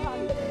living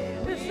God.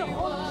 This is the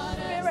Holy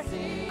Spirit.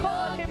 Call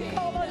on Him,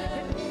 call on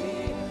Him.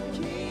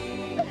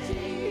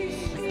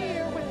 He's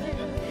here with you.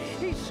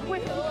 He's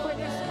with you and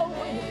He's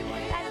over you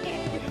and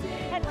in you.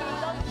 And He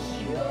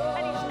loves you.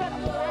 And He's got a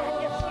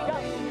plan. Yes, He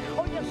does.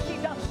 Oh, yes, He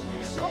does.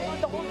 Call on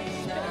the Holy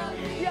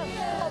Spirit. Yes,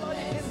 call on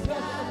Him.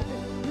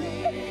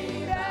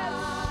 Yes,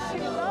 He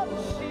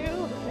loves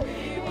you.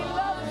 He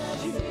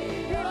loves you.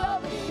 He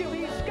loves you.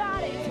 He's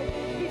got it.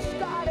 He's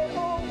got it.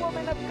 Oh,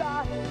 woman of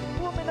God.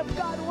 Woman of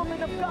God.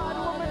 Woman of God.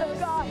 Woman of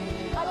God.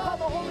 I call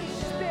the Holy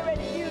Spirit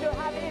in you to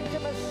have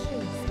intimacy.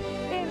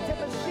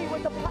 Intimacy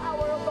with the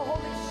power of the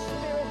Holy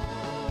Spirit.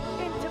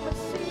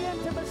 Intimacy,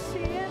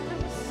 intimacy,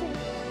 intimacy.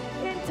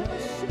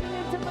 Intimacy,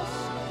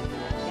 intimacy.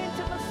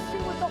 Intimacy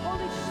with the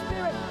Holy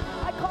Spirit.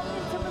 I call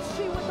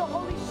intimacy with the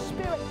Holy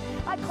Spirit.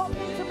 I call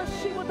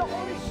intimacy with the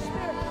Holy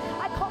Spirit.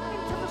 I call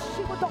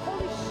intimacy with the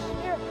Holy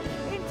Spirit.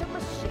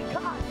 Intimacy,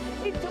 God.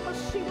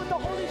 Intimacy with the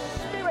Holy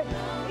Spirit.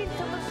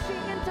 Intimacy,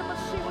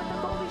 intimacy with the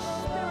Holy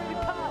Spirit,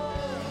 God.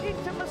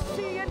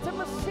 Intimacy,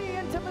 intimacy,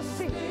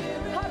 intimacy.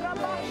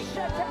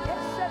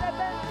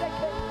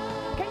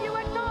 Can you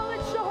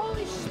acknowledge the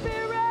Holy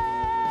Spirit?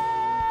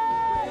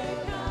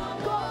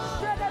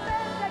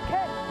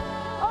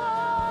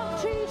 Oh,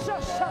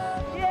 Jesus.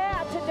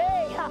 Yeah,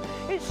 today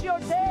is your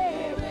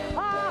day.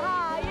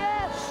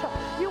 Yes.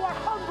 You are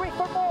hungry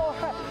for more.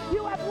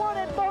 You have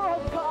wanted more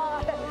of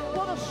God.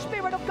 Well, the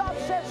Spirit of God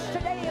says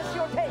today is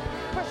your day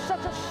for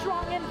such a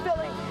strong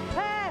infilling.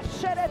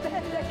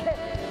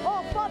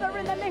 Oh, Father,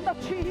 in the name of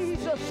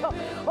Jesus.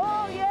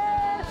 Oh,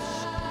 yes.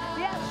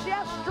 Yes,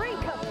 yes. Drink.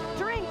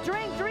 Drink,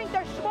 drink, drink.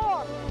 There's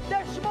more.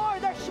 There's more.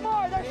 There's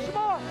more. There's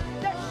more.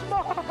 There's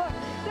more.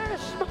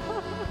 There's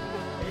more.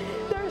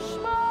 There's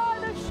more.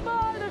 There's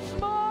more. There's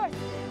more.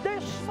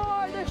 There's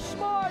more. There's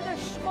more.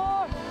 There's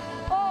more.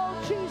 Oh,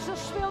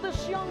 Jesus, fill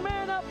this young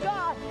man up,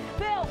 God.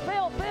 Fill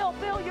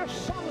your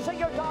sons and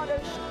your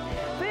daughters.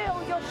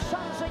 Fill your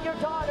sons and your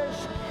daughters.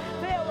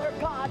 Fill her,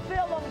 God.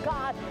 Fill them,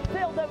 God.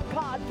 Fill them,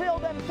 God. Fill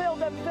them, fill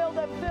them, fill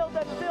them, fill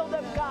them, fill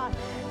them, God.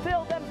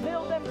 Fill them,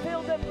 fill them,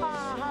 fill them.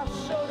 Ah,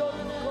 so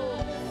don't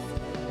go.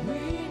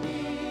 We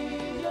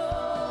need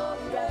your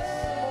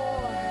presence.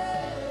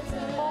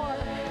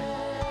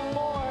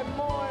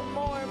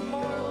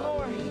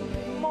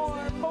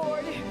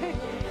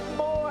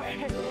 More.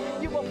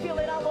 You will feel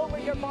it all over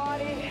your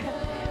body,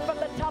 from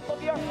the top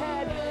of your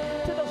head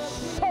to the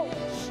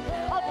soles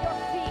of your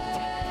feet.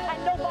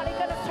 And nobody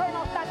gonna turn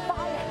off that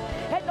fire.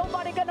 And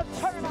nobody gonna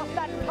turn off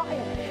that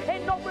fire.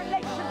 Ain't no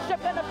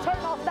relationship gonna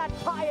turn off that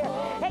fire.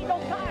 Ain't no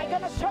guy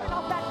gonna turn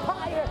off that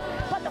fire.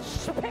 But the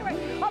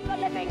Spirit of the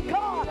living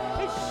God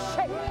is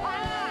saying,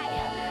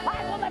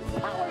 I will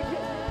empower you.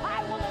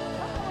 I will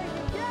empower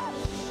you. Yes.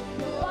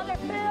 Father,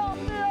 fill.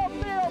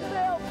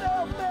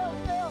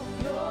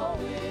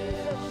 Oh,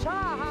 Jesus.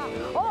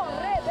 Oh,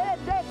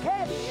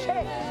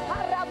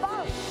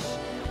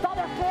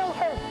 Father, fill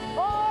her.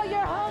 Oh, you're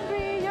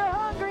hungry.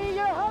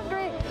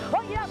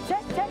 Oh, yeah,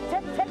 take.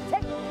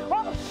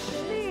 Oh,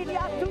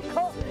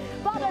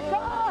 Father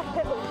God,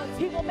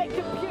 He will make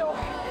you pure.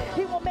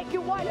 He will make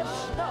you white as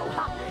snow.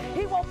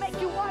 He will make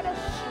you white as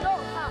snow.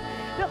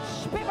 The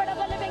Spirit of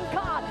the living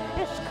God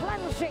is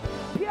cleansing,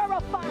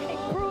 purifying,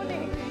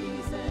 pruning.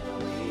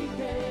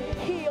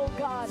 Heal,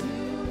 God.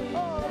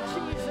 Oh,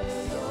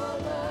 Jesus.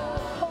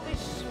 Holy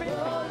Spirit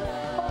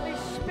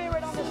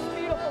on this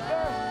beautiful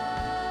girl.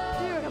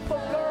 Beautiful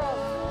girl.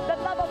 The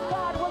love of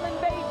God will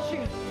invade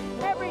you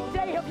every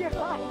day of your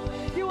life.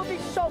 You will be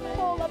so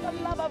full of the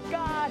love of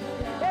God.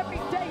 Every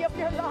day of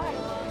your life,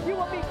 you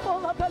will be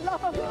full of the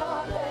love of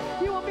God.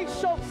 You will be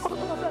so full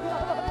of the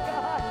love of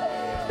God.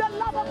 The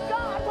love of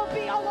God will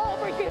be all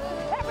over you.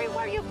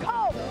 Everywhere you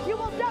go, you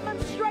will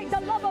demonstrate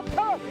the love of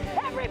God.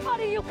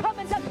 Everybody you come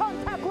into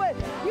contact with,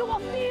 you will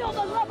feel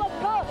the love of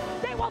God.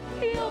 They will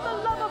feel the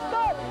love of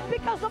God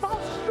because of how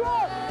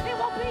strong it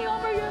will be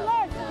over your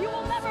life. You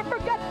will never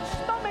forget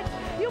this moment.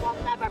 You will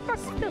never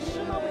forget this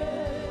moment.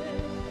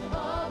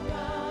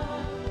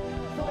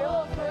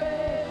 Fill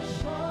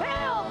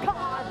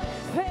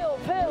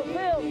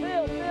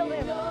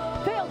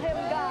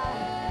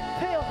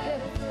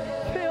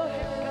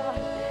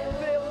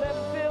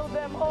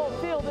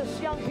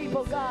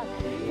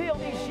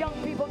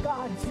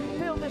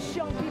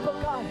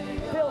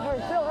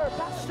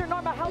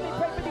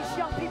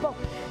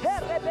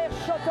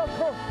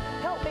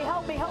Help me,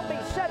 help me, help me.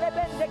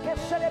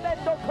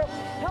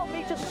 Help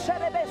me to say,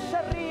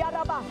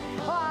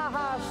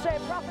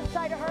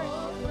 prophesy to her,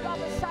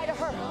 prophesy to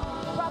her,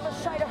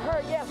 prophesy to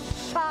her,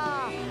 yes.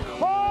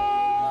 Oh,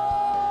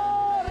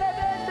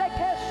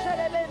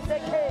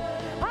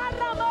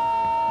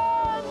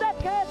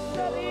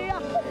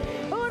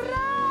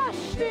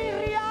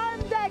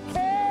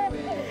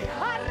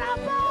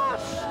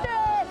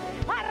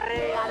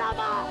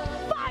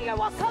 fire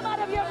will come out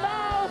of your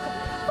mouth.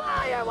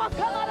 Fire will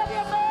come out of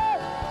your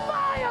mouth.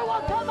 Fire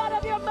will come out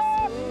of your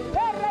mouth.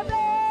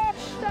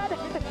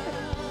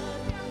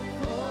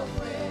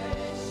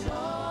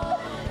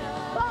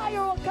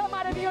 Fire will come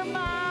out of your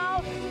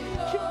mouth.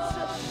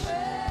 Jesus.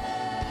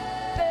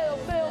 Fill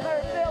her,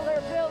 fill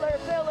her, fill her,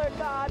 fill her,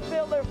 God.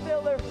 Fill her,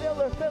 fill her, fill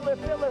her, fill her,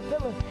 fill her, fill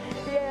her.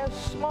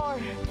 Yes, more.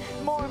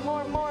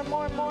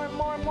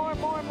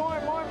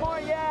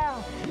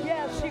 Yeah.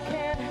 Yes, you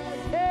can.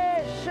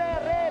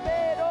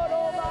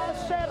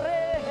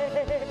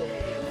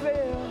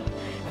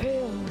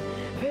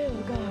 Fill,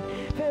 God.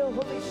 Fill,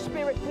 Holy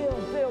Spirit. Fill.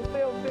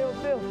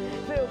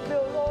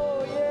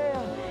 Oh,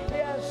 yeah.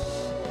 Yes.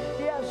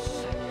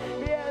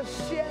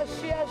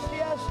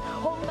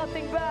 Hold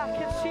nothing back.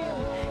 It's him.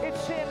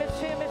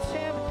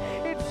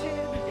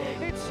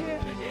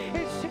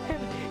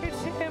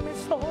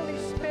 It's the Holy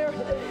Spirit.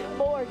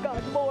 More,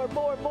 God, more.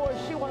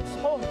 She wants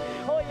more.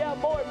 Oh, yeah,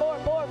 more.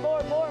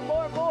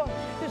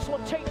 This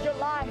will change your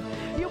life.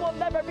 You will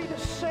never be the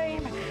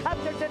same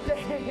after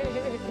today.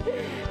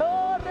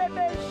 Oh,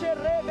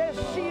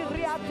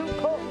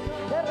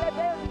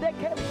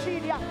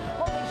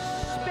 Holy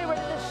Spirit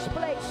in this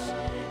place.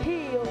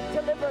 Heal,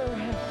 deliver,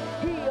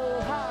 heal.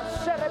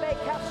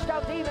 Cast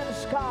out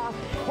demons, God.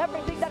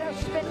 Everything that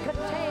has been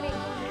containing.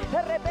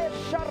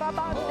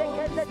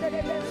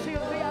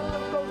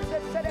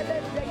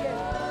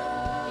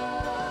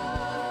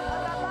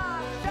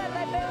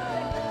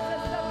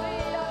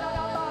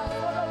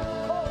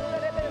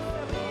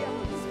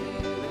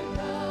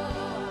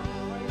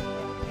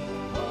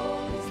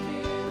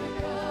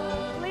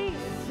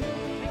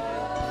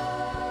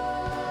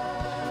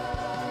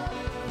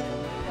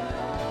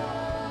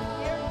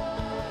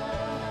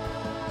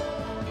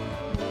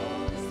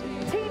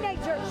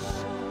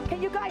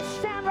 You guys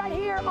stand right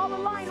here, all the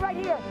line right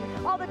here.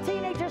 All the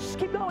teenagers,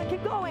 keep going.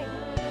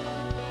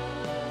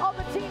 All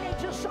the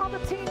teenagers.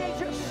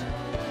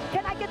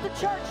 Can I get the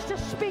church to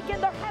speak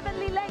in their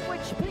heavenly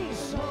language,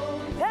 please?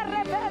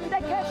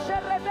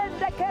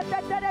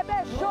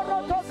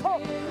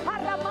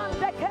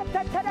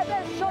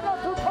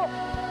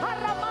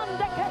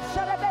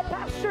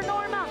 Pastor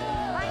Norma,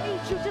 I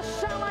need you. Just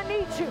sound, I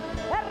need you.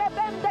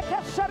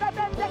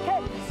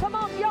 Come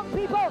on, young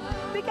people,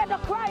 begin to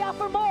cry out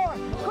for more.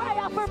 Cry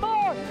out for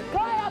more.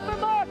 Cry out for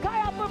more.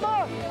 Cry out for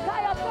more.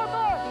 Cry out for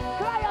more.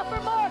 Cry out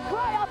for more.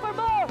 Cry out for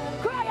more.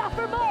 Cry out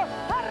for more.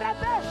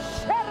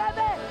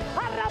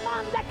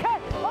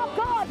 Oh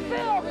God,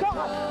 fill,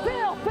 God,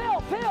 fill.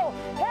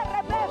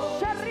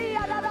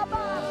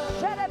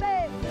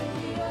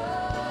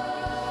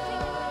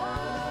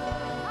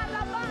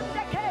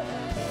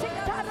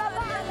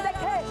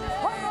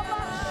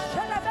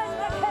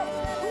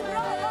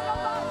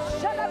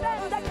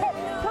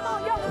 Come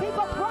on, young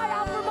people, cry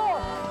out for more.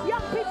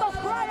 Young people,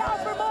 cry out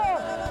for more.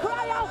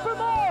 Cry out for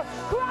more.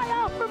 Cry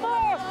out for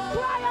more.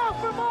 Cry out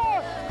for more.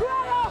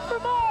 Cry out for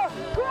more.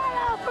 Cry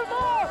out for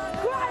more.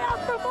 Cry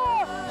out for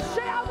more.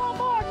 Say, I want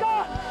more,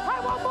 God. I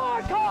want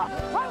more, God.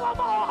 I want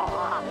more.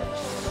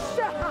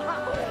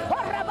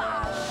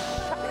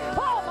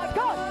 Oh my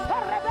God.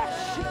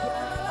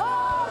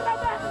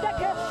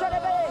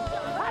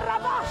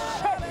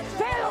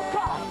 Fill,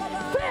 God.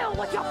 Fill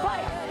with your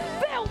fire.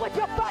 Fill with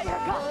your fire,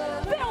 God.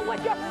 Fill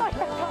with your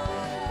fire, God.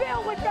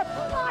 Fill with your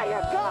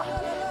fire, God.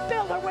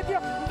 Fill her with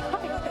your fire.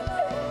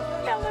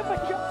 Fill him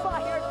with your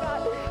fire,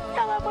 God.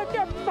 Fill him with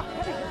your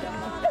fire,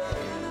 God.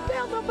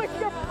 Fill him with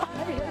your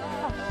fire,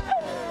 God.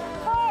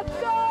 Oh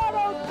God,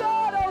 oh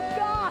God, oh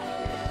God.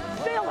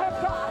 Fill her,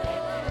 God.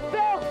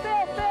 Fill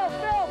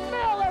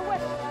her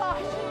with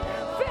fire.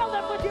 Fill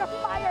him with your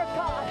fire,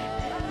 God.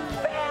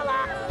 Fill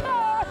him,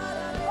 Lord.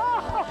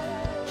 Oh,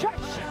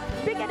 church,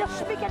 begin to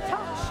speak in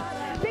tongues.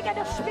 Begin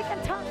to speak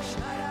in tongues.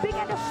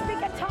 Begin to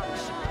speak in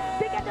tongues.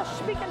 Begin to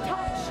speak in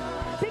tongues.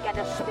 Begin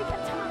to speak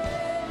in tongues.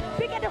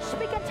 Begin to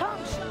speak in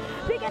tongues.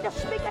 Begin to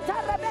speak in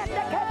tongues.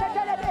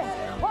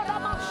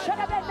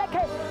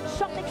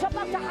 Something's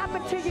about to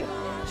happen to you.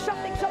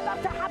 Something's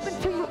about to happen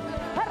to you.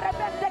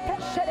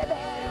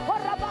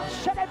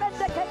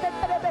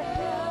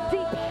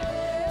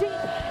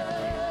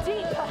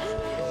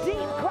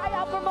 Deep. Cry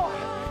out for more.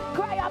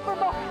 Cry out for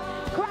more.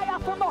 Cry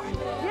out for more.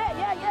 Yeah.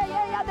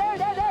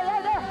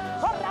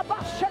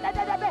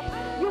 There.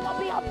 You will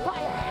be on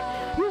fire.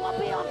 You will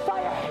be on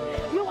fire.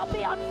 You will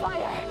be on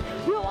fire.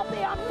 You will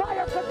be on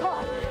fire for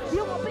God.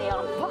 You will be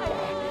on fire.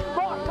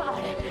 More,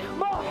 God.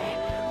 More.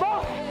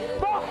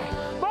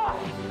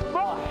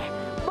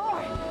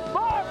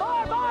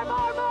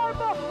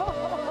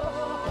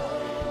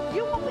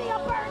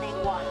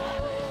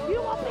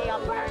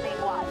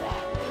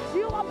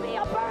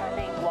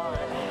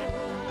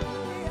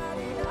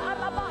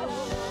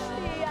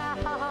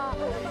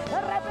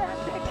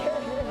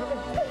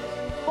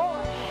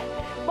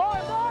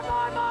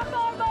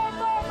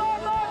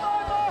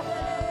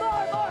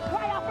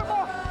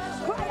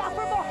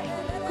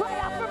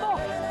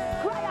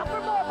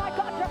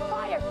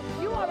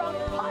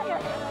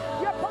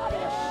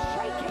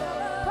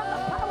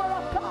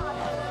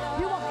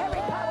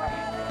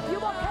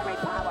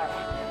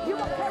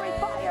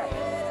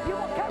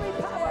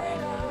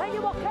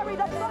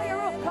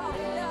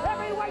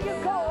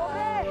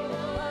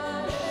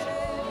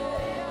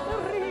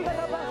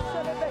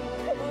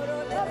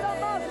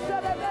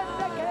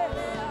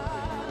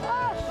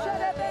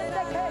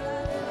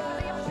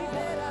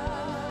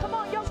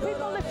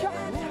 lift your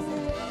hands.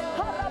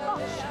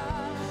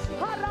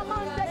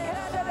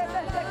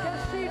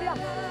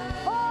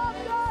 Oh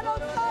God, oh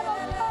God, oh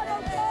God,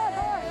 oh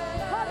God.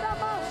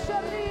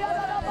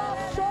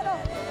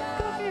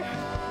 Come here.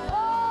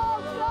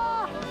 Oh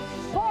God,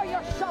 pour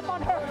yourself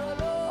on her.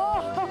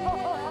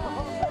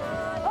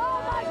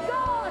 Oh my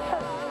God,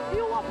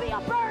 you will be a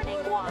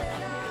burning one.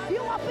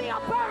 You will be a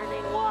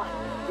burning one.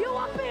 You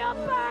will be a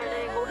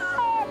burning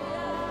one.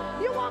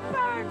 You will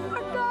burn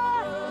for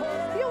God.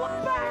 You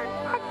will burn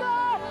for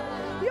God.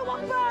 You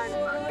will burn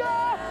for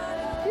God.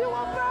 You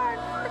will burn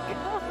for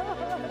God.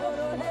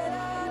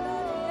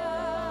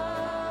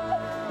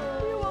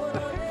 You will burn for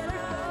God.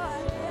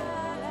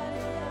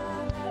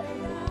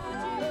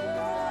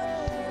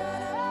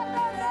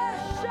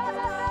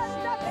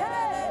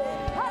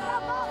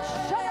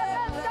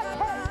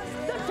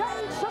 The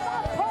days of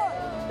outpour,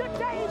 the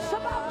days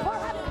of outpour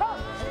have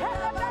come.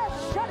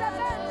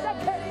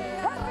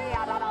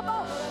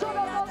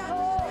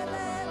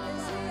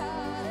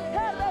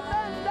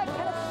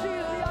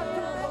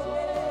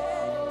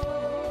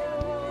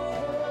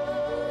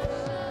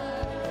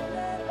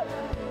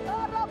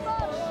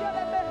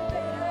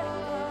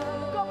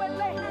 Go and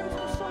lay hands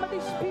on some of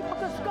these people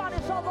because God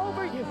is all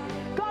over you.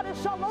 God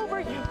is all over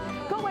you.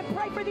 Go and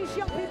pray for these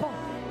young people.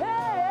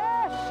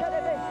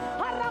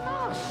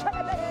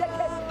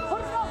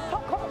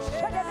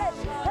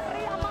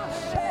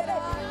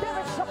 There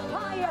is a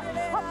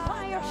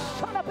fire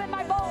shut up in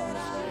my bones.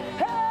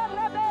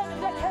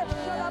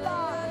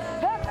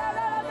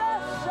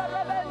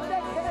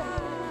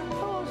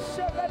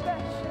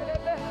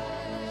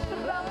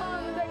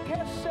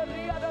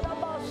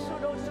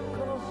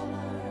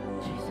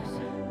 Jesus.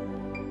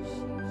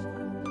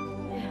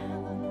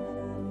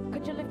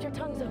 Could you lift your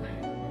tongues up?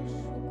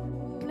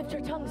 Lift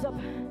your tongues up.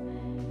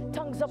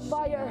 Tongues of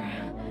fire.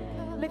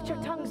 Lift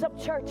your tongues up,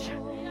 church.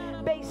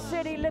 Bay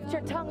City, lift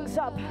your tongues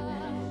up.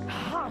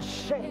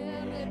 Hush.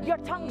 Your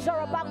tongues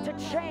are about to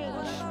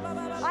change.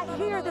 I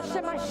hear this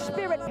in my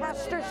spirit,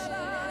 pastors.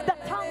 The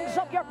tongues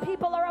of your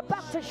people are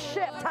about to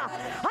shift.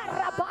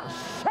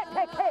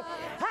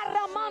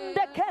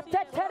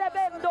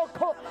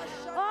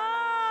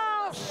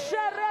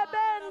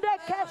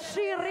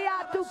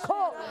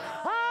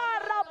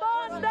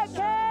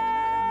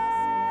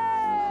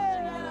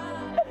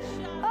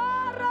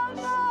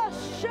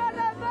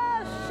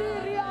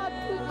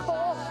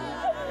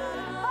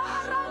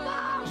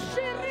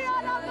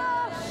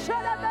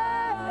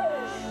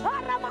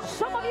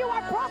 Some of you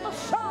are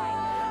prophesying.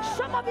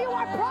 Some of you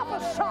are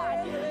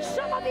prophesying.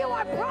 Some of you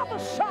are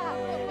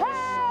prophesying.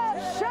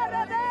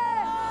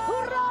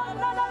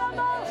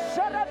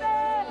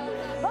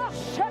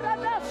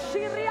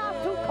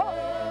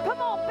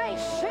 Come on, Bay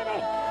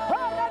City.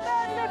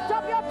 Lift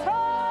up your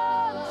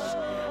tongues.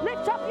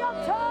 Lift up your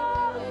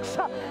tongues.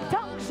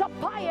 Tongues of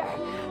fire.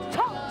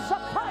 Tongues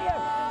of fire.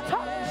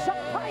 Tongues of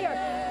fire.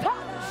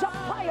 Tongues of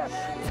fire.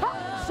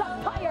 Tongues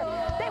of fire.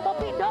 They will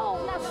be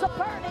known as the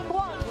burning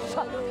ones.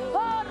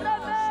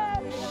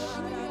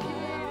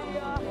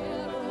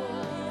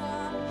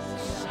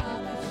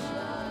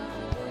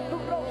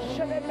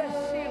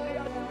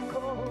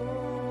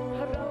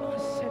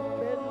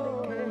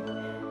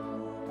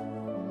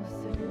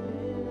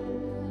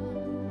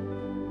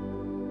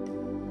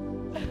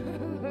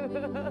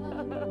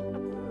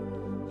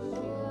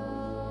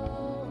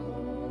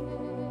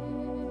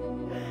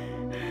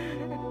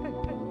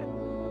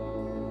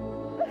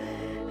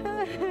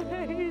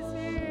 He's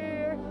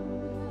here.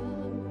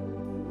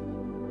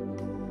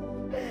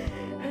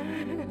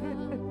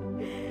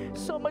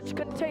 So much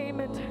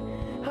containment.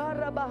 I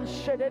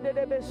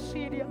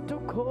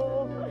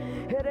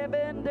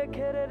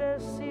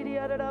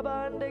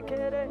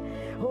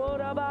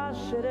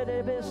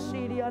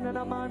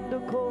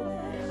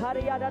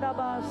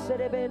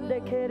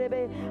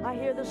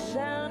hear the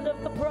sound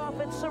of the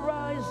prophets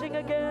arising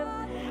again.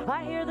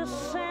 I hear the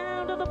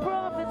sound of the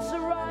prophets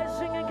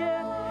arising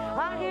again.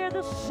 I hear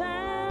the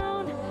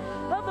sound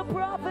of the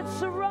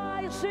prophets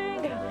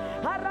arising.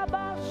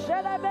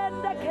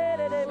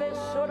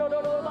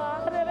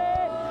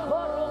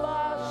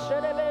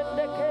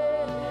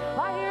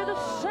 I hear the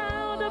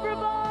sound of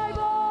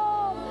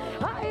revival.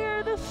 I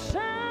hear the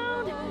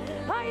sound.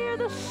 I hear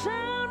the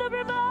sound of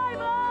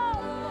revival.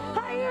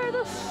 I hear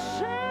the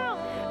sound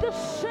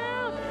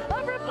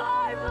of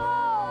revival.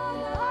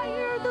 I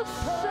hear the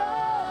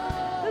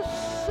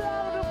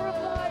sound of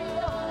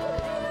revival.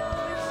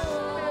 Holy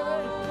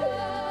Spirit,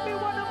 we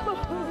want to move.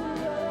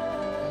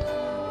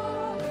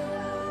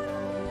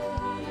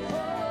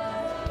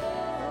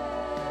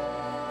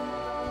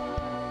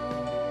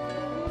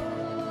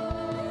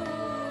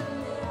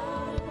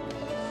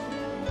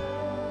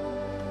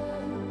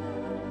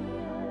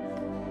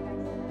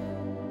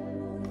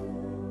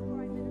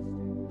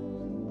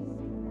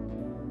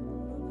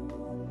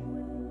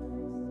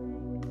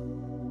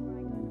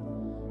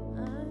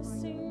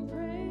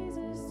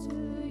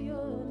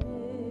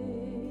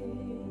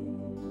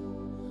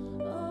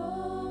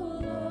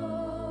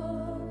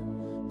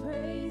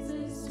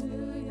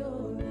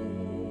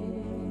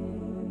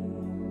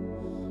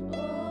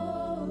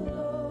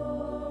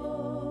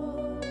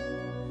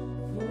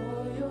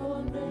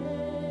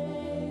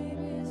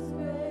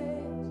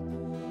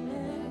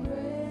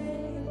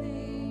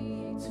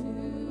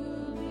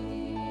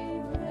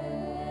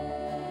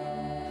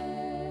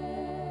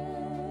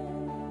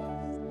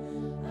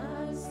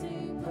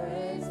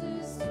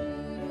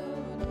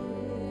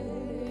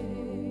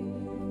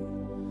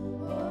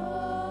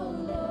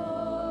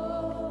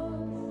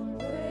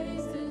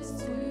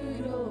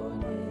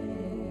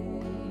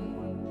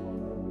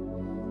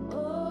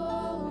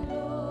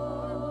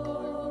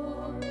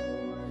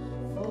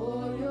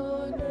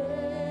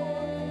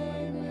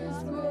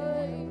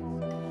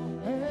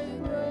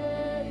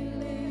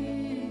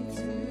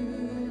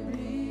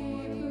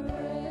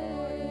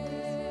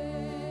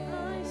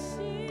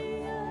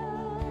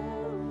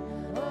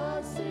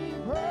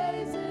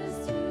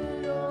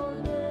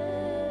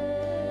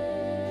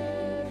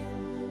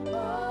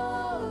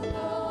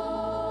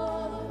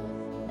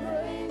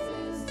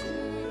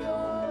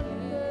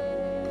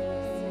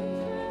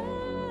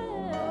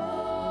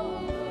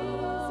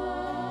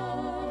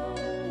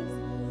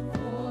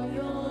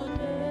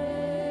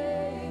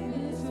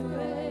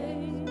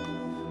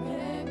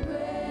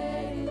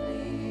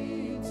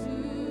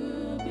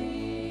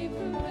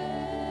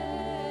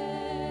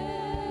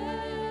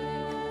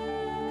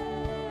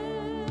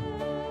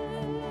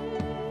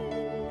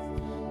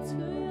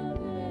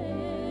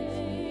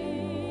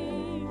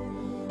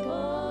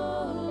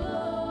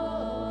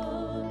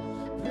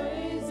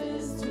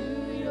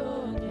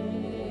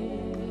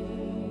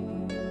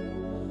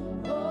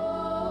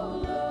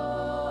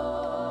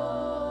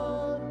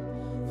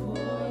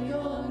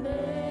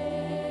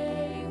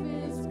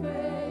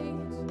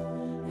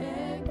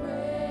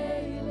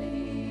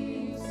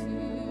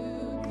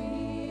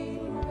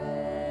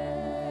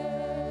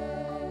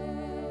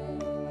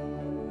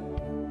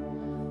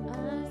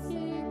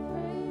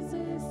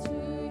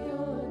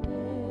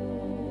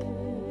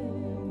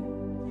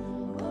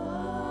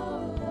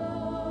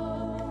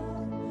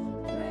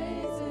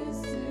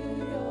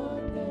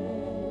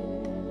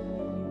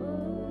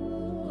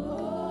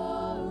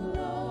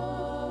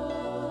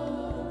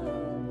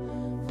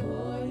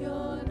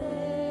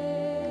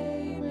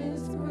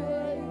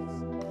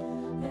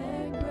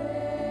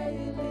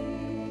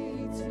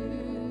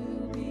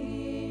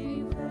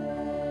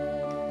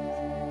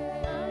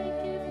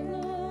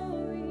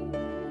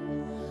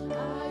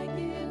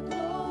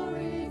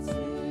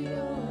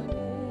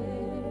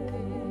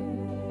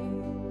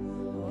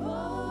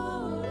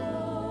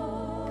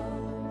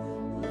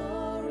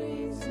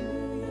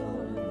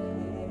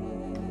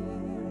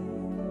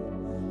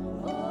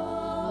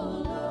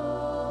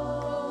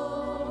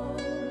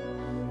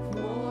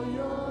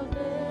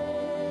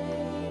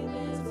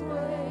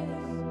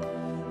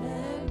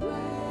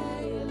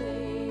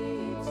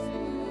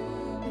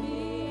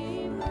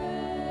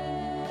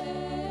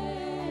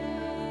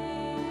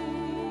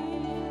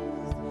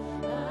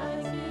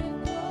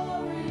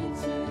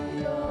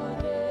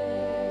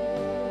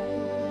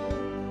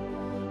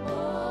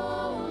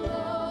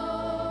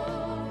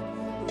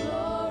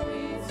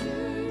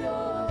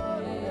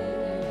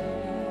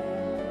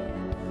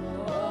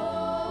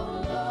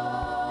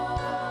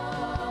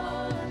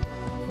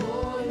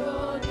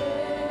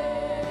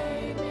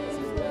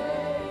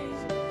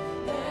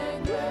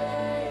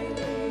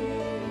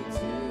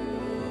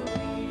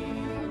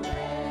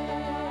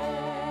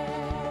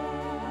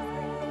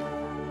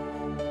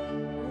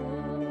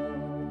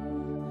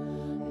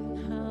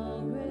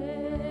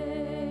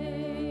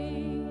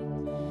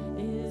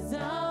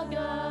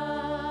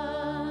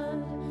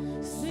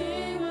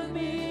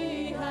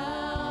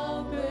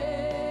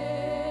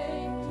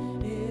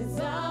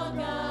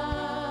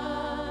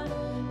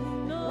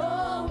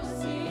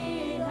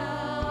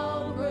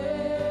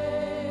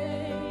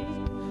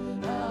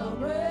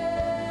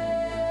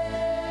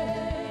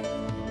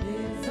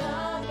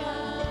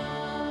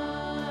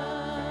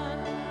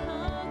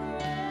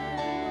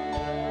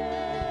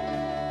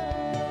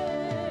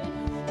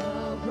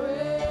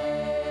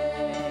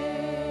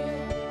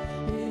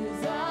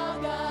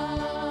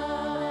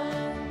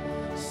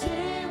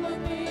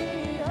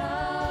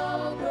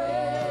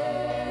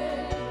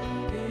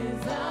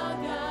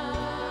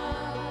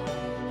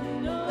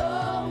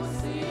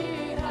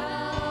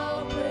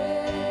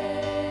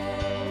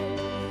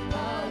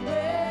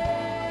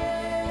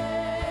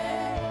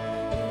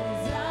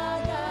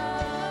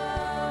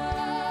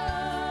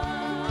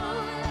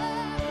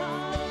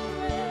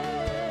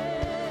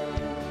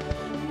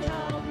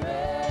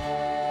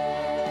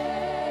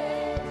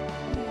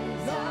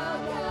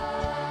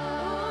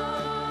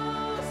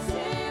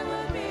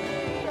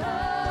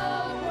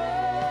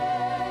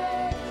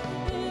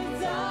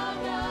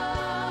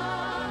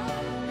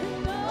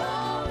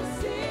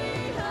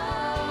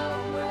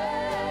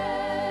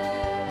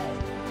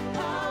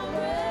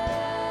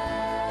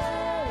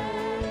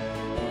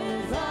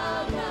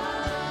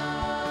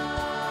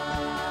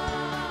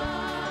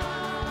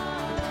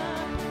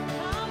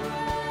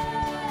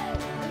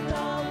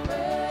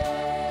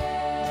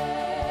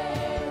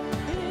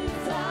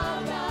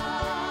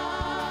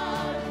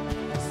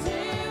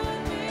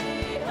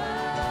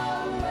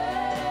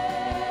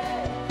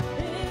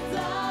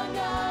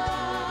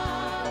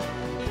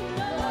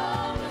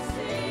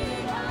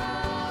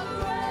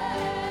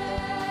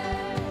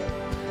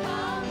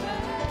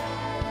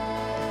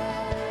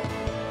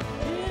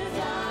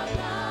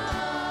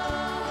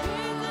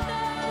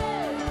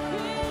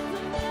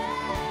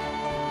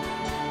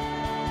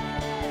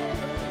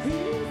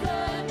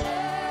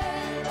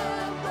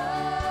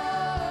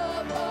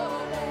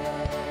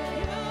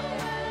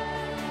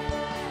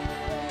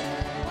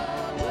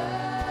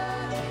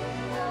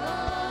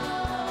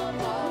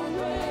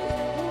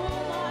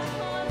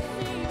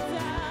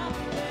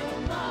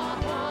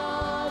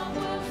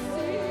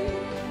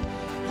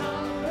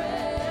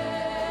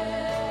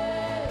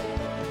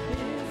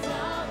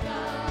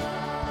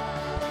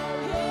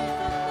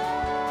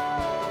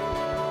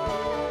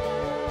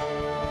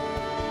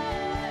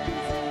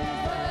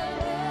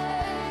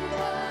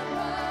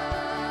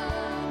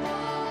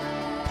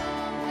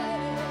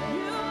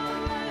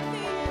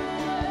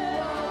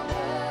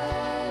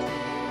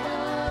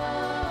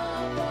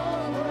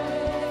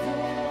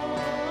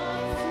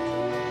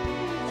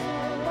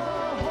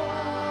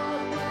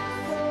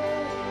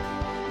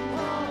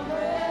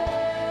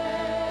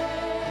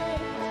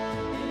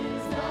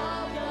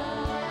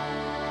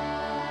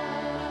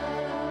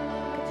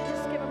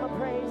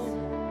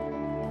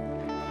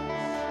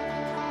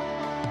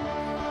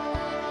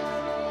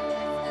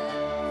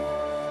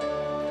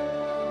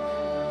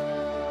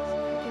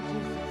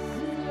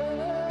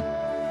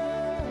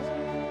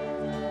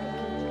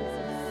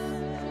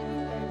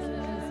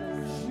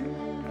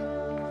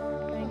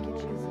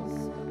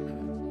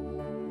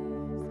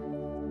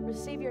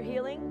 receive your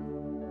healing,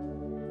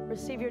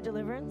 receive your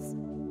deliverance,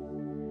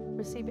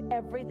 receive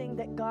everything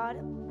that God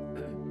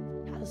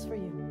has for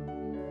you.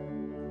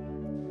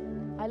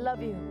 I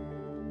love you.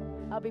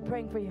 I'll be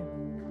praying for you.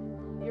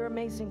 You're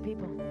amazing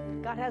people.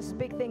 God has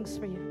big things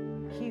for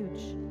you.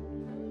 Huge.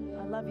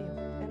 I love you.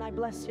 And I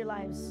bless your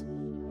lives.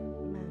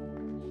 Amen.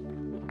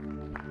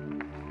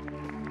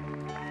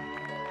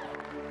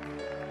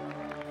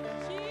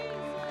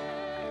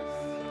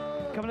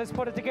 Come on, let's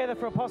put it together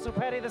for Apostle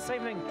Patty this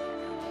evening.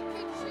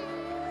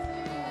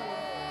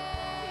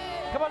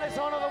 Come on, let's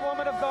honor the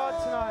woman of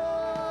God tonight.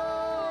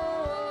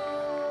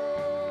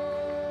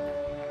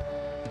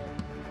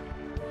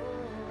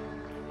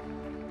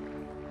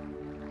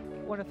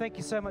 I want to thank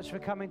you so much for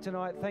coming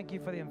tonight. Thank you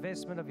for the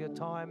investment of your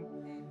time.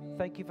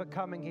 Thank you for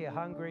coming here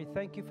hungry.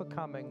 Thank you for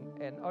coming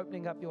and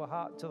opening up your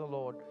heart to the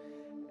Lord.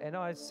 And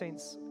I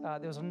sense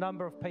there was a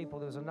number of people,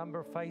 there was a number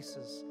of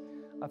faces.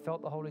 I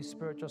felt the Holy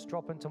Spirit just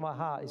drop into my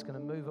heart. He's going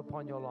to move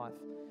upon your life.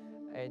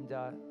 And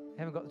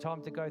haven't got the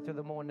time to go through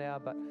them all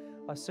now, but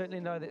I certainly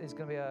know that there's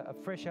going to be a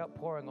fresh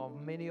outpouring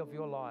of many of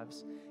your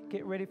lives.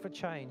 Get ready for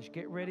change.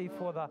 Get ready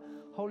for the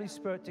Holy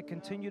Spirit to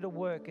continue to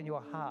work in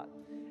your heart.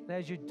 And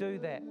as you do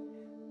that,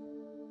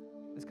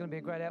 there's going to be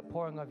a great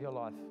outpouring of your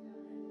life.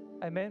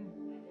 Amen.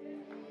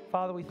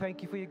 Father, we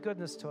thank you for your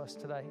goodness to us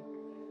today.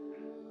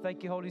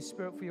 Thank you, Holy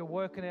Spirit, for your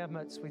work in our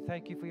midst. We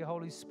thank you for your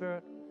Holy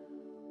Spirit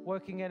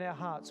working in our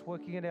hearts,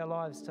 working in our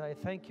lives today.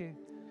 Thank you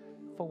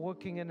for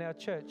working in our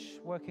church,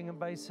 working in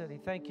Bay City.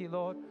 Thank you,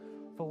 Lord,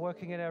 for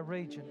working in our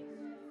region.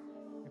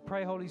 We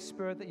pray, Holy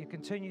Spirit, that you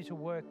continue to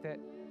work, that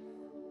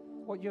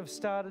what you have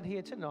started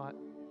here tonight,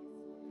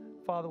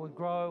 Father, would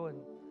grow and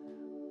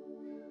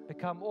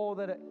become all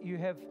that you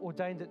have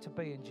ordained it to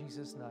be in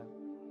Jesus' name.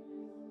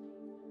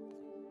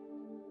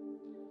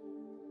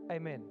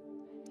 Amen.